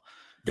particularly well.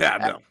 Yeah,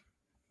 no.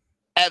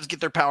 Avs get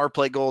their power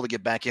play goal to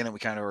get back in, and we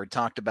kind of already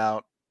talked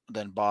about.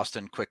 Then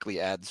Boston quickly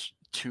adds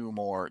 2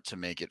 more to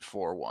make it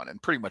 4-1 and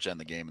pretty much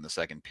end the game in the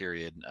second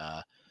period.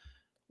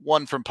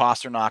 One from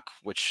Pastrnak,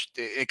 which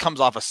it comes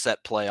off a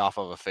set play off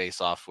of a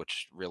face-off,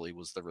 which really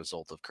was the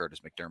result of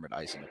Curtis McDermott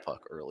icing the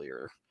puck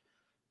earlier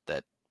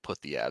that put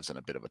the Avs in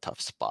a bit of a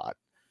tough spot.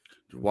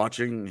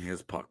 Watching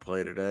his puck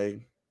play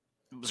today,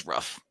 it was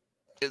rough.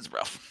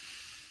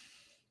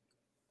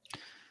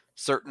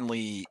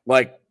 Certainly,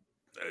 like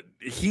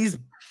he's,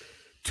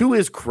 to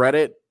his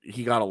credit,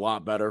 he got a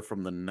lot better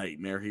from the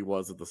nightmare he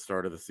was at the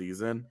start of the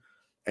season,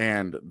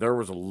 and there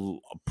was a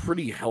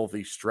pretty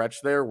healthy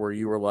stretch there where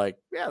you were like,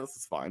 yeah, this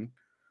is fine.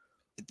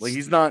 Like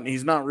he's not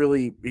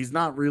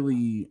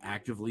really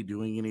actively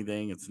doing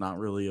anything. It's not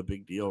really a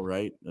big deal,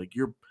 right? Like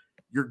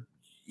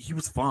he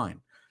was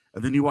fine.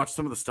 And then you watch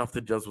some of the stuff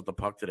that does with the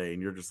puck today,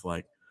 and you're just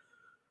like,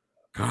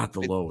 God, the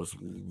low is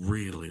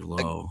really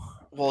low.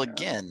 Well,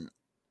 again,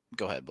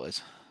 go ahead,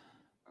 Blaze.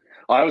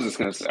 Well, I was just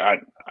going to say,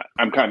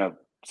 I'm kind of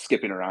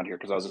skipping around here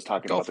because I was just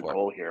talking about the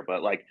goal here.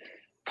 But like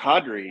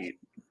Kadri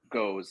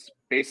goes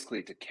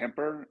basically to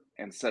Kemper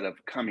instead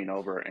of coming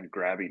over and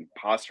grabbing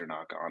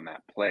Pastrnak on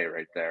that play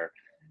right there.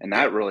 And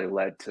that really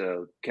led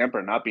to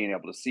Kemper not being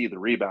able to see the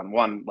rebound.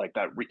 One, like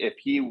that, if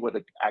he would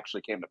have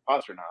actually came to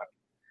Pastrnak,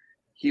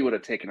 he would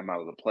have taken him out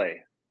of the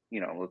play,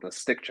 with a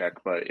stick check.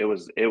 But it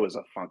was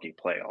a funky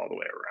play all the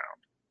way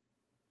around.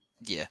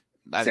 Yeah,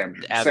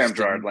 Sam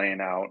Girard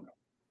laying out.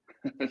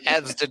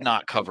 Avs did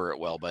not cover it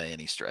well by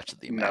any stretch of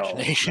the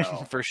imagination,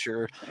 no. For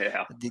sure.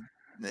 Yeah,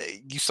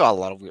 you saw a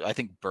lot of. I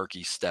think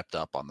Berkey stepped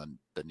up on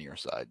the near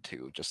side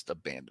too, just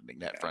abandoning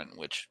that front,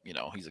 which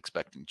he's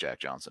expecting Jack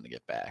Johnson to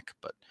get back,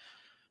 but.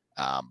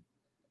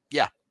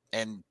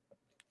 And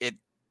it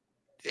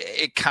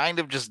kind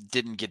of just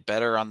didn't get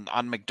better on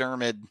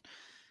McDermott.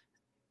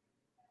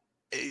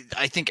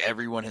 I think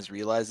everyone has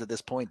realized at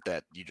this point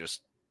that you just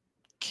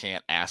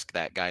can't ask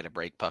that guy to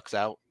break pucks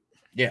out.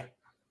 Yeah.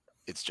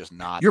 It's just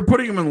not. You're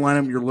putting him in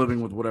lineup, you're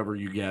living with whatever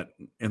you get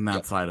in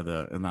that side of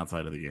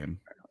the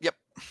game. Yep.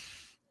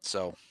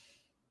 So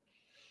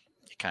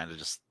you kind of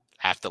just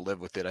have to live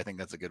with it. I think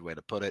that's a good way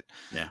to put it.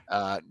 Yeah.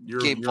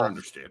 You're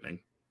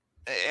understanding.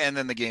 And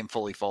then the game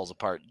fully falls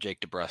apart. Jake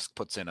DeBrusk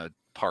puts in a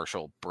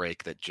partial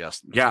break that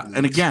just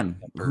and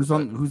again, who's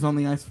on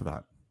the ice for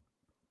that?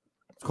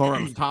 It's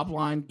Colorado's top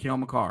line, Cale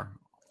Makar.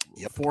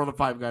 Yep. 4 of the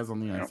 5 guys on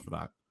the ice for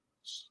that.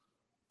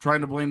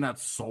 Trying to blame that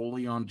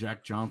solely on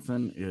Jack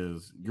Johnson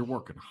you're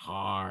working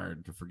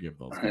hard to forgive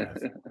those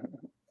guys.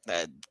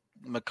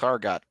 Makar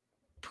got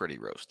pretty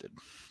roasted.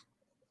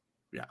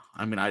 Yeah,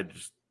 I mean, I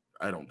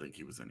don't think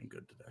he was any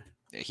good today.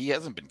 He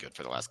hasn't been good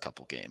for the last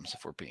couple games,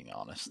 if we're being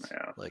honest.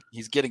 Yeah. Like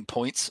he's getting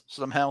points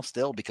somehow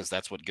still because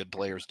that's what good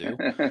players do.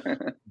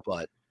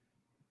 But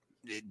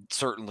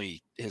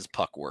certainly his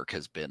puck work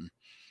has been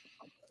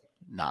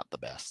not the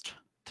best,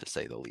 to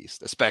say the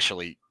least,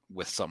 especially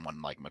with someone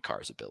like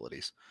Makar's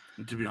abilities.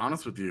 And to be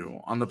honest with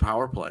you, on the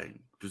power play,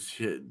 has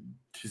he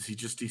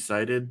just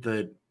decided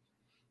that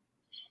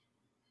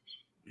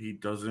he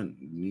doesn't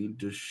need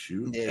to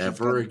shoot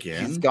ever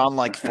again? He's gone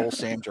like full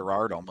Sam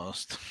Girard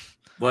almost.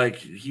 Like,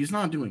 he's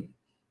not doing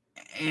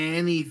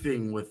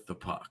anything with the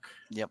puck.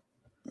 Yep.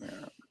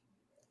 Yeah.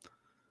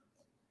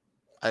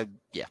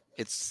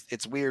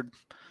 It's weird.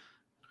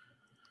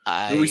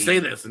 We say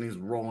this, and he's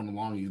rolling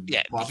along. He's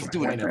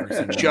doing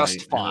everything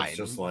just fine. It's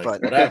just like,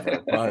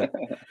 whatever.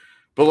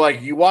 But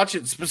like, you watch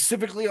it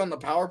specifically on the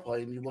power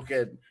play, and you look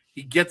at,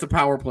 he gets a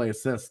power play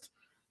assist,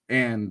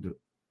 and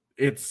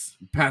it's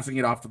passing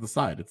it off to the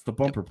side. It's the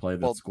bumper play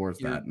that scores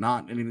that,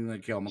 not anything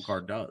that Cale Makar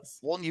does.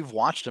 Well, and you've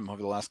watched him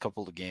over the last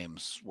couple of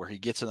games where he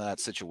gets into that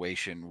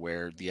situation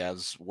where the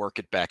Avs work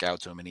it back out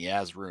to him and he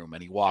has room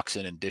and he walks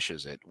in and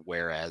dishes it.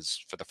 Whereas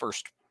for the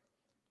first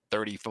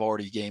 30,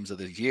 40 games of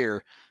the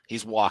year,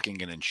 he's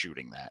walking in and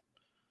shooting that.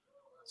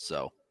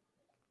 So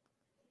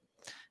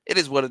it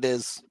is what it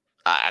is.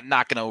 I'm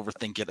not going to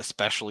overthink it,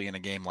 especially in a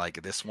game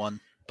like this one.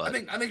 But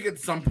I think at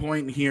some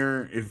point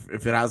here,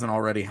 if it hasn't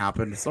already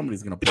happened,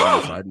 somebody's going to pull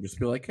him aside and just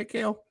be like, "Hey,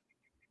 Kale,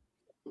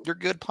 you're a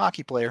good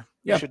hockey player.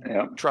 Yeah. You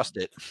should trust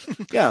it."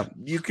 Yeah,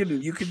 you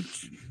can,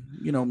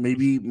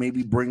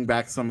 maybe bring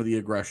back some of the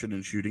aggression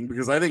and shooting,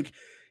 because I think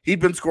he'd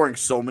been scoring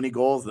so many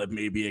goals that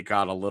maybe it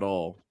got a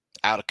little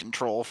out of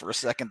control for a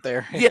second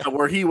there. Yeah,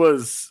 where he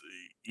was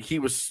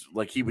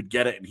like, he would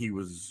get it and he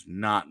was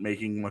not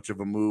making much of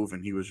a move,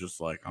 and he was just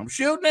like, "I'm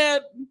shooting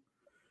it."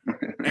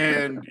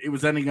 And it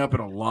was ending up in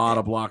a lot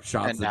of blocked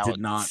shots that did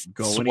not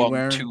go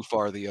anywhere. Too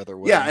far the other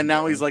way. Yeah, and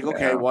now he's like,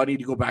 okay, well, I need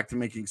to go back to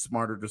making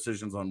smarter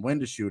decisions on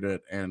when to shoot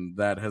it, and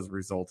that has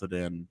resulted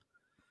in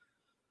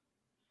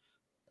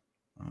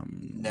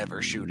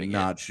never shooting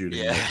not it.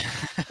 Shooting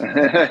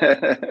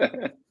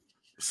it.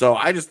 So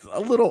I just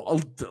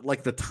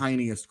like the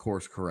tiniest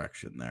course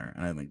correction there,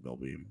 and I think they'll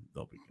be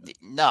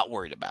not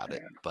worried about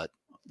it, but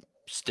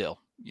still,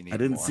 you need. I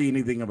didn't see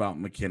anything about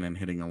McKinnon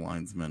hitting a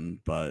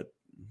linesman, but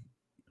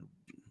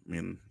I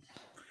mean,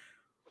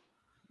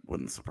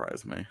 wouldn't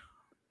surprise me.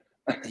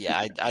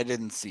 Yeah, I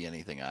didn't see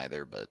anything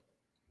either, but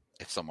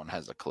if someone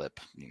has a clip,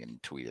 you can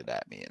tweet it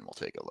at me and we'll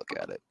take a look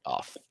at it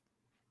off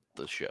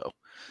the show.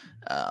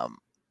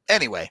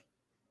 Anyway,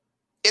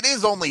 it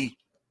is only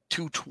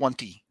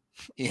 2:20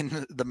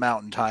 in the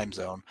Mountain Time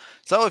Zone.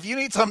 So if you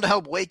need something to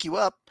help wake you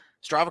up,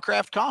 Strava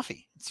Craft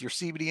Coffee. It's your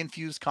CBD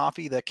infused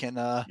coffee that can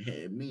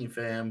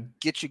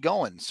get you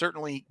going.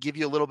 Certainly give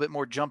you a little bit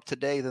more jump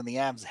today than the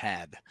Avs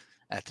had,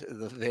 at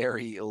the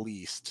very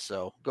least.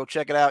 So go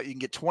check it out. You can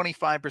get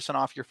 25%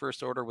 off your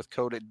first order with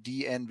code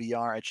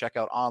DNVR at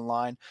checkout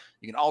online.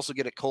 You can also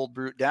get it cold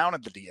brewed down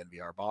at the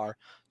DNVR bar.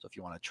 So if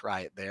you want to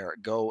try it there,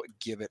 go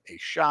give it a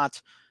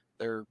shot.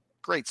 They're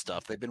great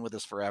stuff. They've been with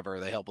us forever.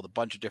 They help with a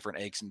bunch of different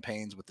aches and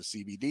pains with the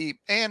CBD,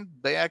 and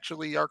they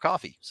actually are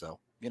coffee. So,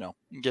 you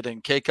can get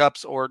in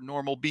K-Cups or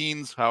normal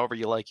beans, however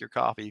you like your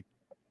coffee.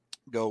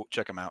 Go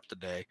check them out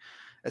today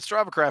at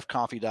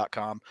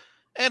StravaCraftCoffee.com.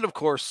 And of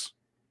course,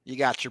 you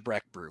got your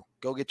Breck Brew.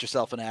 Go get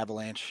yourself an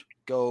Avalanche.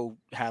 Go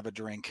have a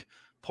drink.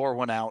 Pour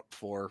one out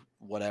for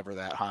whatever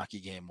that hockey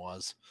game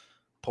was.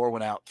 Pour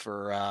one out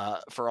for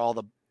all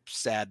the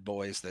sad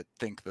boys that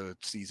think the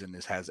season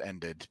has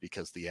ended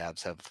because the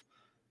Avs have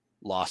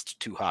lost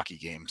 2 hockey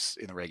games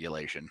in the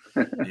regulation.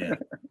 Yeah.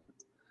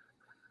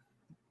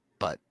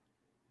 But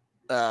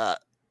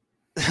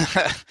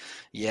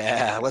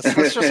yeah, let's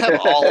just have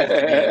all of the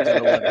games in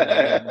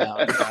 11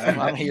 now.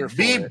 I'm here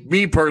for it.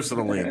 Me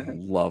personally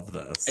love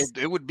this.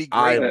 It would be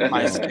great on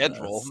my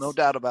schedule, no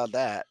doubt about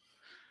that.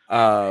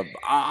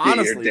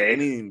 Honestly, I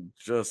mean,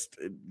 just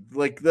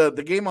like the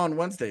game on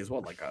Wednesday is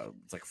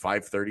it's like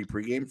 5:30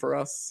 pregame for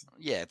us.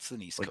 Yeah, it's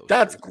an East Coast.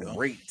 That's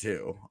great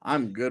too.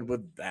 I'm good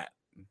with that.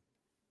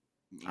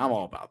 I'm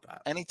all about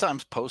that. Anytime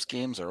post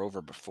games are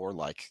over before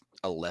like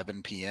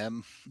 11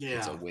 p.m.,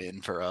 it's a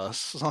win for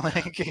us.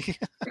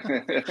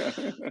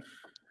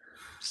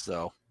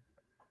 So,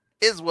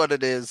 is what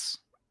it is.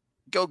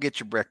 Go get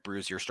your Breck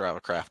Brews, your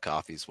Strava Craft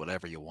coffees,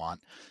 whatever you want.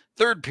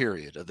 Third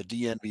period of the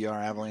DNVR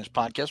Avalanche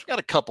podcast. We got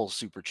a couple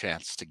super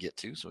chats to get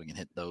to, so we can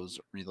hit those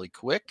really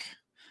quick.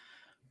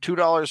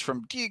 $2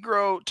 from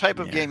Degro. Type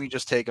of game you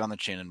just take on the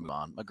chin and move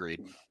on.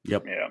 Agreed.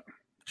 Yep. Yeah.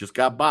 Just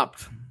got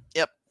bopped.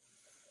 Yep.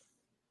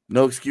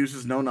 No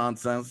excuses, no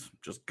nonsense.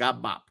 Just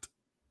got bopped.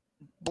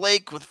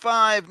 Blake with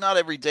 5. Not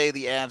every day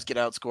the Avs get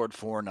outscored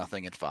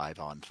 4-0 at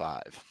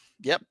 5-on-5.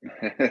 Yep.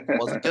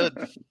 Wasn't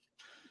good.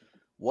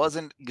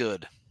 Wasn't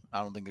good.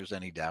 I don't think there's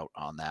any doubt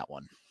on that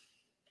one.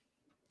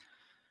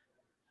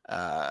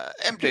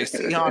 MJ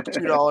Seahawk,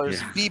 $2.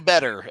 Yeah. Be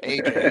better,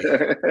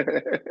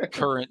 AJ.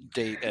 Current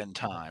date and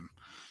time.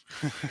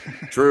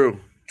 True.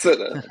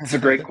 It's a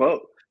great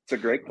quote. It's a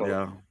great quote.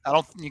 Yeah.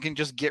 You can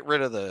just get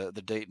rid of the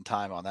date and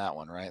time on that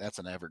one, right? That's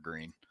an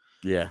evergreen.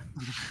 Yeah.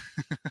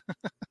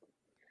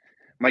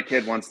 My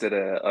kid once did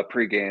a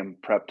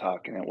pregame prep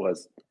talk, and it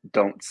was,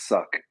 "Don't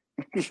suck."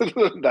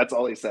 That's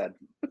all he said.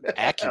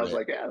 Accurate. I was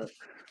like,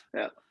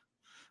 yeah.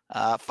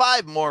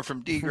 5 more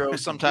from Degro.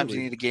 Sometimes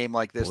you need a game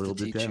like this to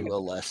teach you a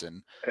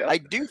lesson. Yeah. I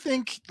do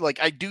think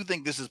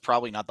this is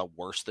probably not the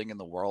worst thing in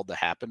the world to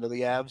happen to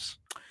the Avs.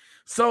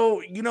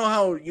 So you know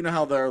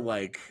how they're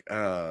like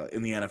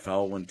in the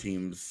NFL when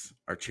teams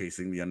are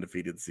chasing the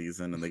undefeated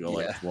season and they go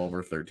like 12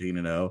 or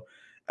 13-0,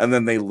 and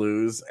then they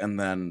lose, and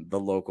then the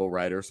local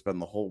writers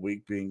spend the whole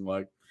week being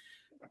like,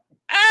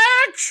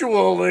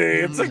 actually,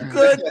 it's a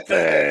good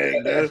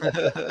thing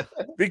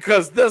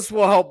because this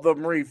will help them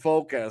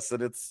refocus,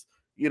 and it's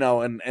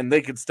and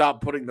they can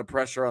stop putting the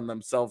pressure on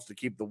themselves to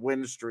keep the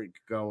win streak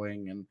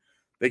going, and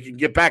they can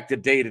get back to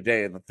day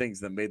and the things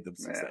that made them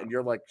successful. And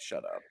you're like,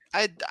 shut up.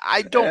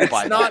 I don't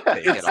buy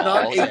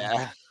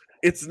that.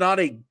 It's not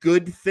a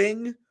good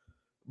thing,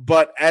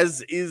 but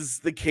as is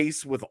the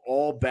case with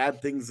all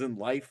bad things in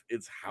life,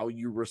 it's how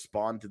you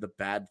respond to the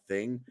bad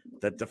thing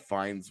that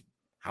defines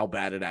how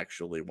bad it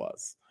actually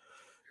was.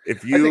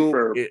 If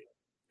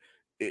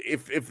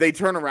if they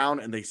turn around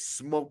and they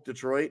smoke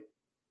Detroit,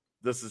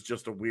 this is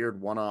just a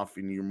weird one-off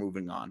and you're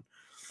moving on.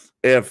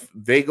 If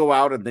they go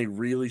out and they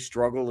really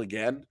struggle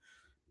again,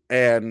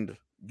 and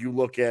you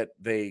look at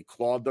they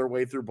clawed their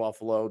way through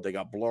Buffalo, they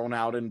got blown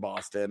out in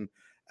Boston,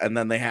 and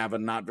then they have a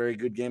not very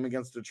good game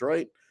against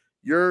Detroit,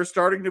 you're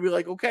starting to be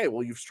like, okay,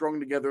 well, you've strung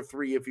together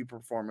 3 iffy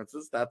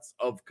performances. That's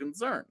of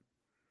concern.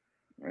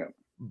 Yeah.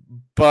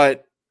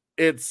 But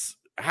it's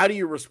how do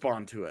you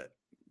respond to it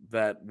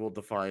that will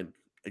define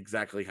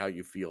exactly how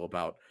you feel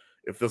about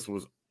if this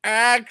was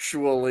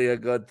actually a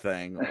good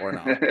thing or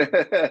not.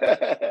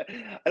 I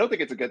don't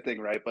think it's a good thing,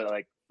 right? But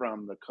like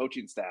from the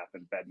coaching staff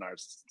and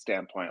Bednar's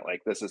standpoint,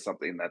 like this is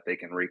something that they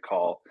can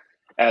recall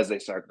as they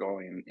start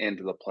going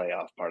into the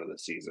playoff part of the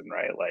season,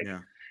 right? Like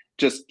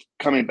just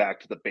coming back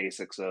to the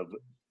basics of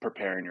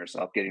preparing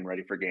yourself, getting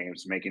ready for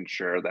games, making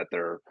sure that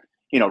they're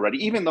ready.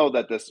 Even though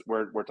that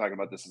we're talking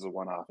about this as a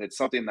one-off, it's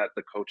something that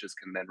the coaches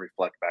can then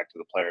reflect back to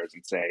the players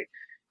and say,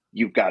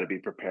 you've got to be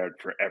prepared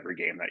for every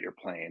game that you're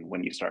playing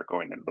when you start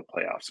going into the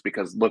playoffs,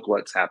 because look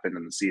what's happened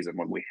in the season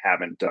when we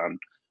haven't done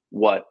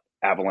what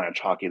Avalanche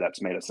hockey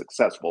that's made us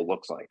successful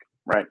looks like,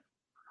 right?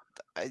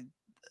 I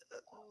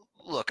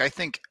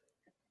think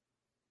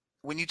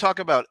when you talk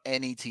about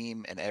any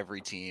team and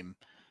every team,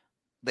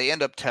 they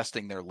end up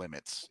testing their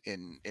limits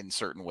in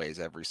certain ways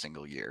every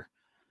single year.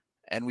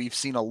 And we've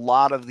seen a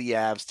lot of the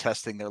Avs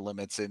testing their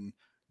limits in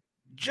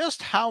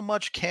just how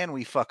much can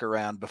we fuck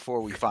around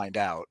before we find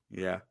out.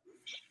 Yeah.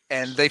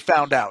 And they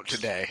found out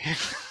today.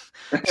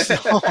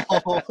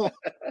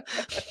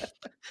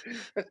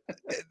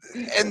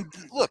 And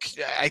look,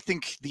 I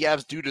think the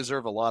Avs do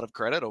deserve a lot of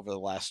credit over the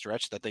last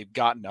stretch that they've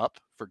gotten up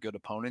for good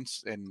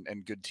opponents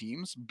and good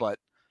teams, but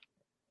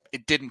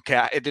it didn't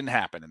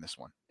happen in this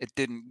one. It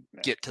didn't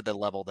get to the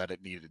level that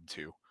it needed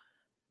to.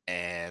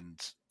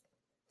 And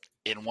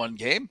in one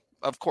game,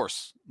 of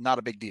course, not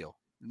a big deal.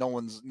 No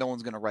one's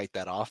going to write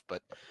that off,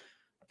 but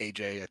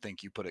AJ, I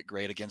think you put it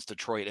great against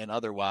Detroit, and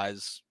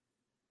otherwise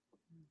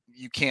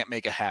you can't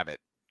make a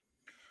habit.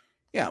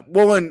 Yeah.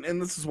 Well,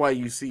 and this is why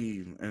you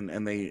see,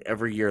 and they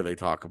every year they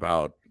talk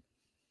about,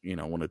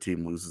 when a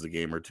team loses a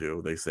game or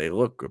two, they say,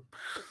 look,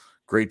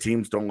 great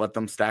teams don't let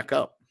them stack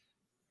up.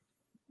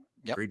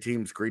 Yep.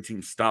 Great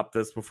teams stop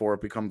this before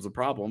it becomes a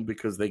problem,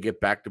 because they get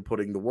back to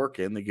putting the work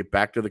in. They get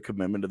back to the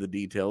commitment to the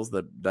details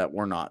that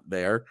were not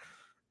there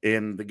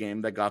in the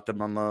game that got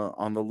them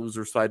on the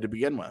loser side to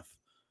begin with.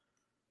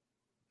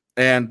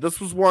 And this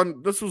was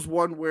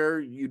one where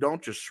you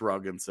don't just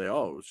shrug and say,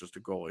 "Oh, it was just a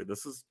goalie."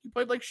 You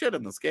played like shit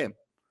in this game.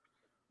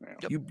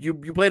 Yep.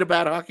 You played a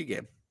bad hockey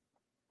game.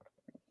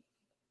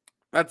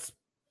 That's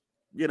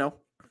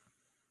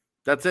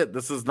it.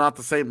 This is not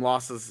the same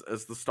loss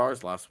as the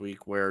Stars last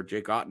week, where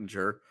Jake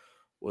Ottinger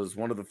was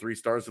one of the 3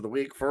 stars of the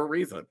week for a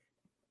reason.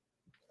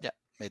 Yeah,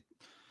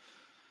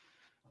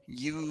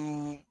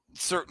 you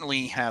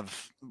certainly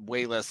have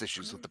way less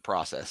issues with the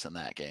process in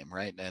that game,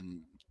 right?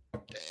 And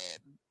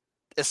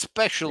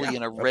especially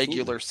in a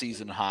regular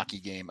season hockey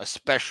game,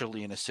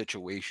 especially in a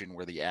situation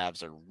where the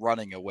Avs are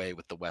running away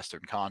with the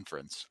Western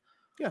Conference.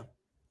 Yeah.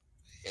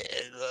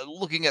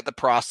 Looking at the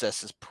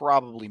process is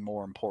probably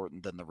more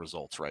important than the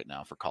results right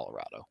now for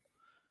Colorado.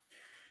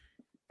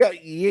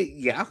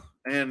 Yeah.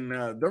 And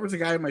there was a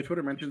guy in my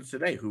Twitter mentions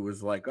today who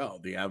was like, "Oh,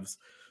 the Avs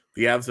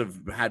have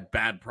had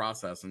bad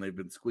process and they've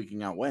been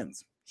squeaking out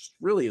wins." Just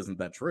really isn't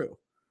that true.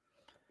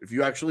 If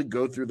you actually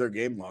go through their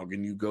game log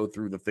and you go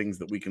through the things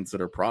that we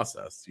consider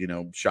process,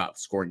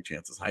 shots, scoring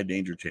chances, high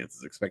danger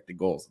chances, expected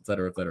goals, et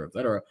cetera, et cetera, et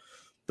cetera,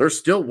 they're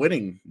still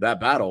winning that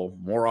battle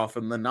more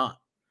often than not.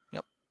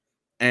 Yep.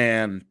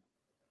 And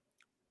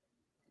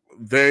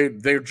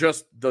they're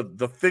just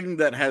the thing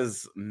that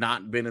has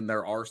not been in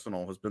their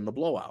arsenal has been the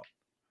blowout.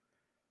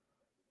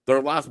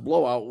 Their last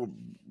blowout,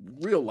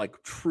 real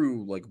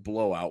true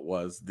blowout,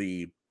 was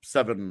the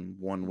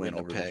 7-1 win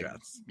over the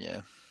Jets. Yeah.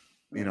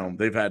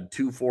 They've had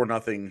 2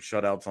 4-0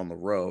 shutouts on the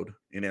road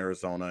in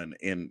Arizona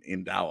and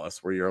in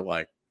Dallas, where you're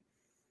like,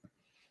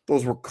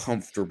 those were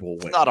comfortable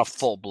wins. Not a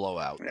full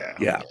blowout.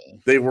 Yeah.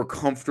 They were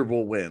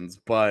comfortable wins,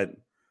 but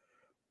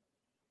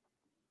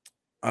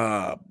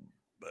the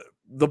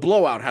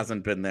blowout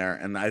hasn't been there,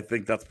 and I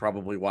think that's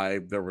probably why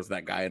there was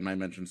that guy in my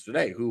mentions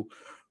today who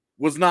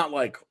was not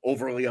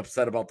overly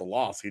upset about the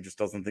loss. He just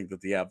doesn't think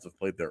that the Avs have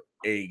played their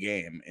A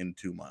game in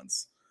 2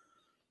 months.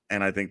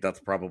 And I think that's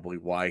probably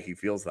why he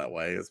feels that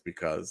way, is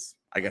because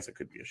I guess it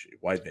could be a she.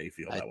 Why they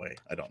feel that way,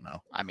 I don't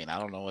know. I mean, I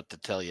don't know what to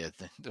tell you.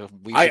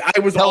 I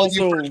was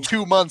also you for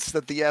 2 months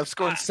that the Avs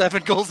scoring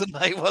 7 goals a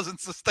night wasn't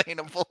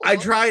sustainable. I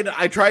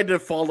tried to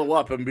follow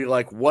up and be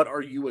like, what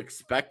are you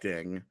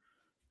expecting?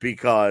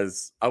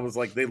 Because I was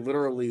like, they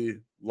literally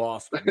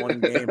lost 1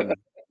 game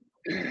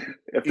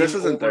if this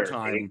isn't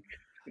overtime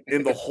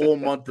in the whole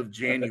month of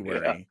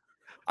January. Yeah.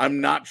 I'm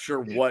not sure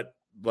what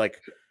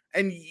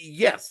and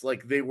yes,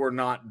 they were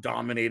not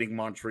dominating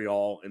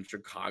Montreal and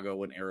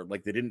Chicago and Aaron. They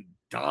didn't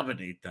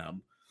dominate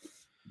them,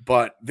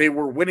 but they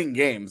were winning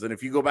games. And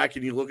if you go back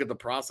and you look at the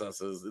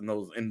processes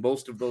in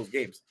most of those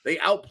games, they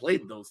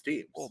outplayed those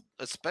teams. Well,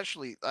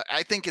 especially,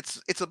 I think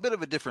it's a bit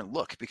of a different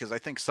look, because I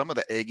think some of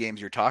the A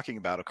games you're talking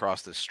about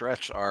across this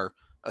stretch are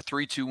a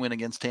 3-2 win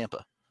against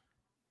Tampa.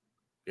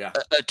 Yeah.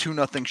 a 2-0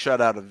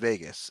 shutout of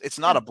Vegas. It's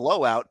not a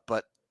blowout,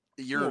 but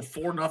you're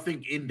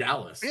 4-0 in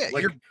Dallas. Yeah,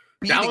 like you're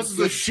Dallas is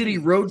a good shitty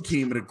teams. road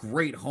team and a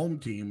great home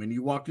team, and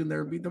you walked in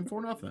there and beat them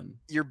 4-0.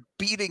 You're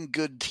beating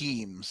good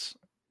teams,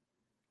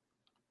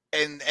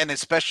 and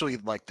especially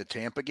like the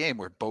Tampa game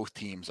where both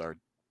teams are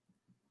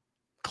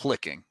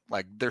clicking,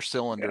 like their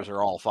cylinders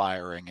are all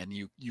firing, and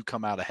you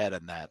come out ahead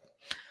in that.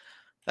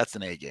 That's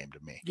an A game to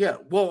me. Yeah,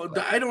 well,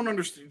 I don't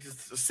understand.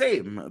 It's the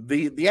same.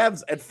 The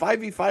Avs at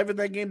 5v5 in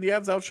that game, the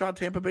Avs outshot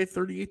Tampa Bay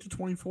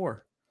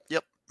 38-24.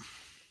 Yep.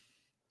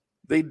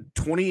 They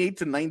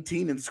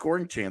 28-19 in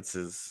scoring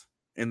chances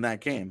in that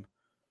game.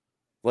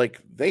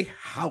 Like they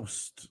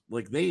housed.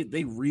 Like they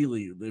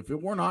really. If it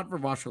were not for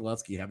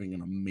Vasilevsky having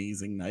an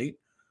amazing night,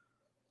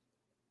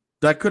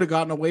 that could have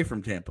gotten away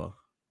from Tampa.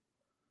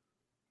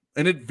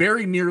 And it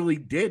very nearly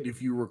did,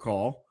 if you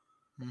recall.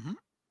 Mm-hmm.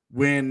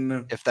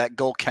 If that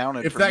goal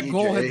counted, if that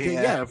goal had,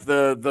 if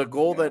the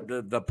goal that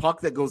the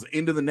puck that goes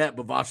into the net,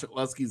 but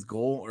Vasilevsky's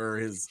goal or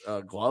his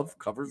glove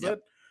covers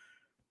it,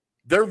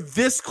 they're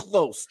this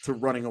close to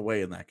running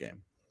away in that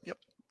game. Yep.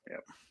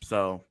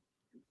 So,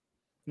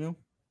 Yep.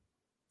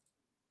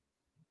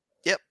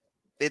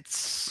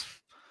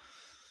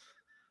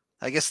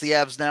 I guess the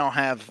Avs now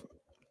have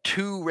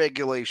 2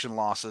 regulation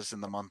losses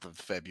in the month of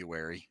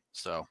February.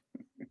 So,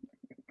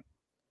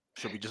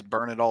 should we just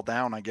burn it all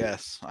down? I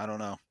guess. I don't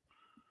know.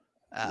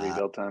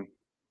 Rebuild time.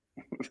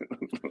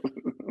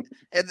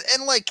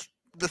 and like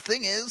the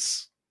thing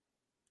is,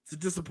 it's a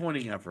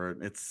disappointing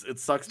effort. It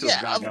sucks to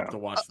have gotten up to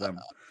watch them.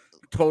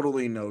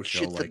 Totally no show.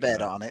 Shit the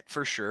bed on it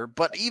for sure.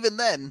 But even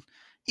then,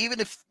 even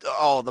if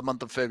the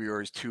month of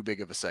February is too big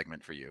of a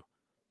segment for you,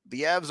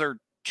 the Avs are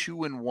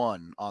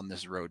 2-1 on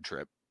this road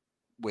trip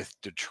with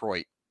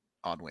Detroit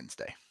on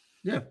Wednesday.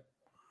 Yeah.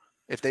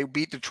 If they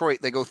beat Detroit,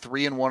 they go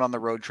 3-1 on the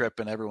road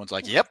trip, and everyone's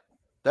like, "Yep,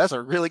 that's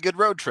a really good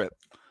road trip."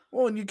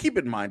 Well, and you keep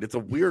in mind, it's a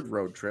weird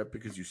road trip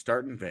because you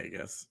start in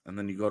Vegas and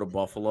then you go to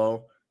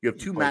Buffalo. You have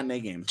 2 matinee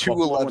games.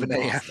 2:11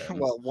 a.m.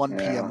 Well, 1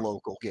 p.m.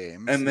 local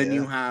games. And then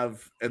you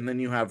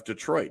have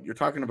Detroit. You're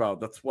talking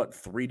about, that's what,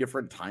 3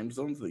 different time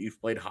zones that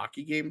you've played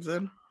hockey games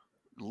in?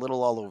 A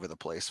little all over the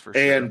place for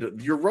sure.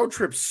 And your road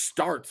trip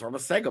starts on a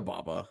Sega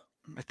Baba.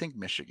 I think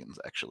Michigan's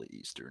actually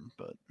Eastern,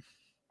 but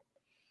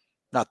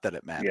not that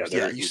it matters.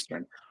 Yeah,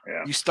 Eastern.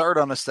 Yeah. You start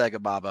on a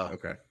Sega Baba.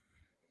 Okay.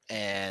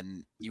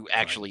 And you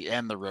actually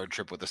end the road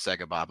trip with a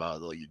Sega Baba,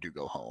 although you do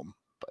go home.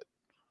 But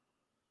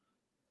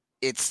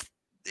it's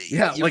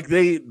like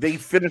they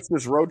finish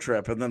this road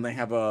trip and then they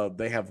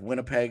have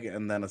Winnipeg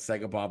and then a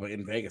Sega Baba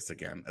in Vegas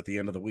again at the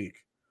end of the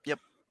week. Yep.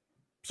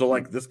 So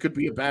like this could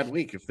be a bad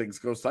week if things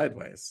go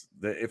sideways.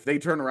 If they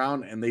turn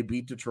around and they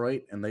beat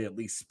Detroit and they at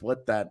least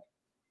split that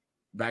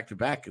back to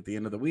back at the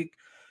end of the week,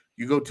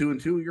 you go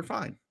 2-2, you're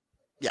fine.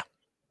 Yeah.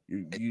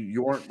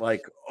 You weren't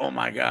like, oh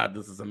my God,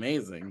 this is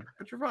amazing,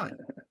 but you're fine.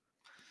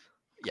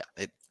 Yeah,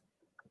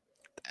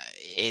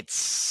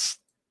 it's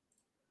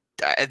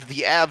the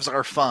Avs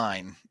are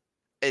fine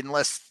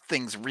unless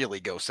things really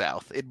go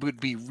south. It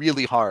would be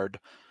really hard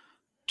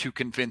to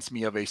convince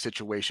me of a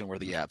situation where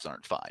the Avs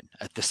aren't fine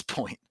at this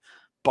point,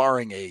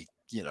 barring a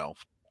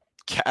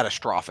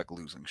catastrophic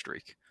losing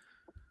streak.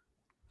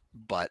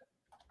 But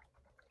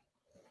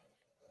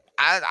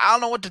I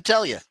don't know what to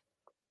tell you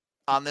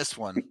on this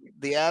one.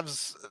 The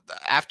Avs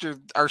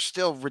are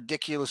still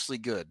ridiculously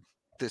good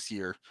this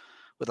year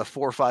with a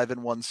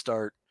 4-5-1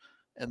 start,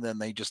 and then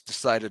they just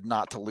decided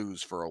not to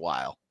lose for a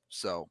while.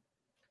 So,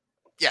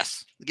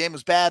 yes, the game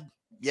was bad.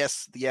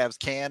 Yes, the Avs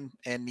can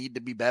and need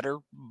to be better,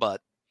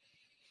 but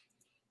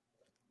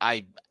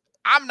I'm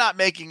not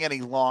making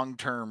any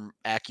long-term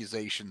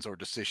accusations or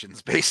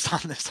decisions based on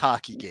this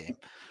hockey game.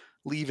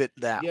 Leave it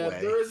that way.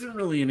 There isn't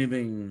really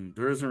anything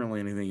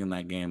in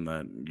that game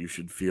that you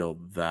should feel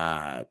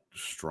that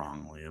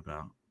strongly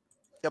about.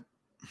 Yep.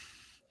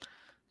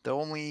 The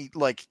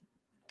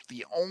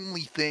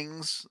only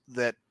things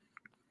that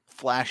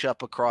flash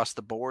up across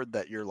the board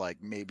that you're like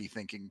maybe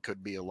thinking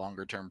could be a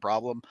longer term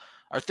problem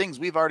are things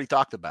we've already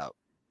talked about.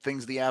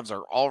 Things the Avs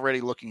are already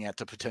looking at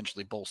to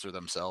potentially bolster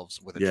themselves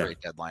with a trade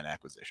deadline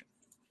acquisition.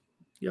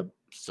 Yep.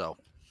 So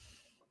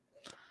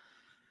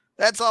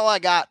that's all I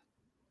got.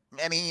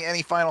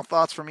 Any final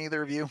thoughts from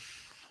either of you?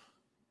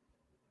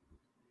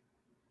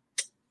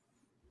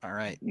 All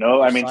right.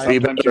 No, I mean,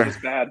 sometimes you're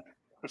just bad.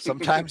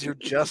 Sometimes you're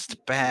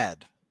just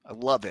bad. I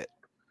love it.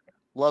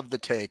 Love the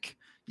take.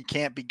 You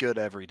can't be good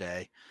every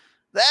day.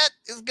 That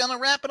is going to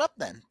wrap it up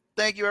then.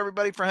 Thank you,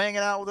 everybody, for hanging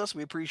out with us.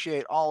 We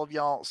appreciate all of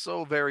y'all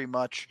so very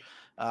much.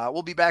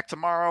 We'll be back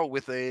tomorrow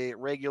with a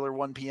regular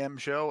 1 p.m.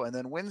 show. And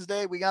then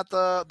Wednesday, we got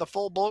the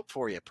full boat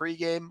for you.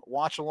 Pre-game,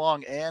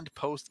 watch-along, and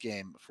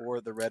post-game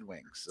for the Red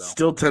Wings. So.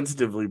 Still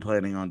tentatively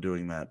planning on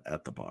doing that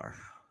at the bar.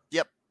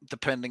 Yep,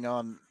 depending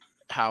on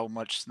how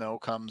much snow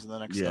comes in the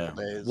next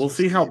couple days. We'll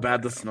see how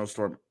bad the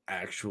snowstorm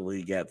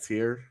actually gets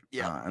here.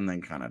 Yeah. And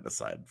then kind of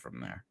decide from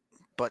there.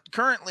 But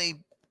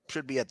currently,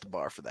 should be at the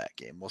bar for that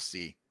game. We'll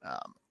see.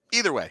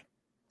 Either way,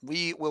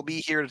 we will be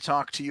here to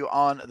talk to you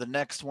on the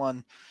next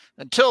one.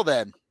 Until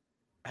then,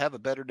 have a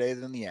better day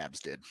than the Avs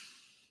did.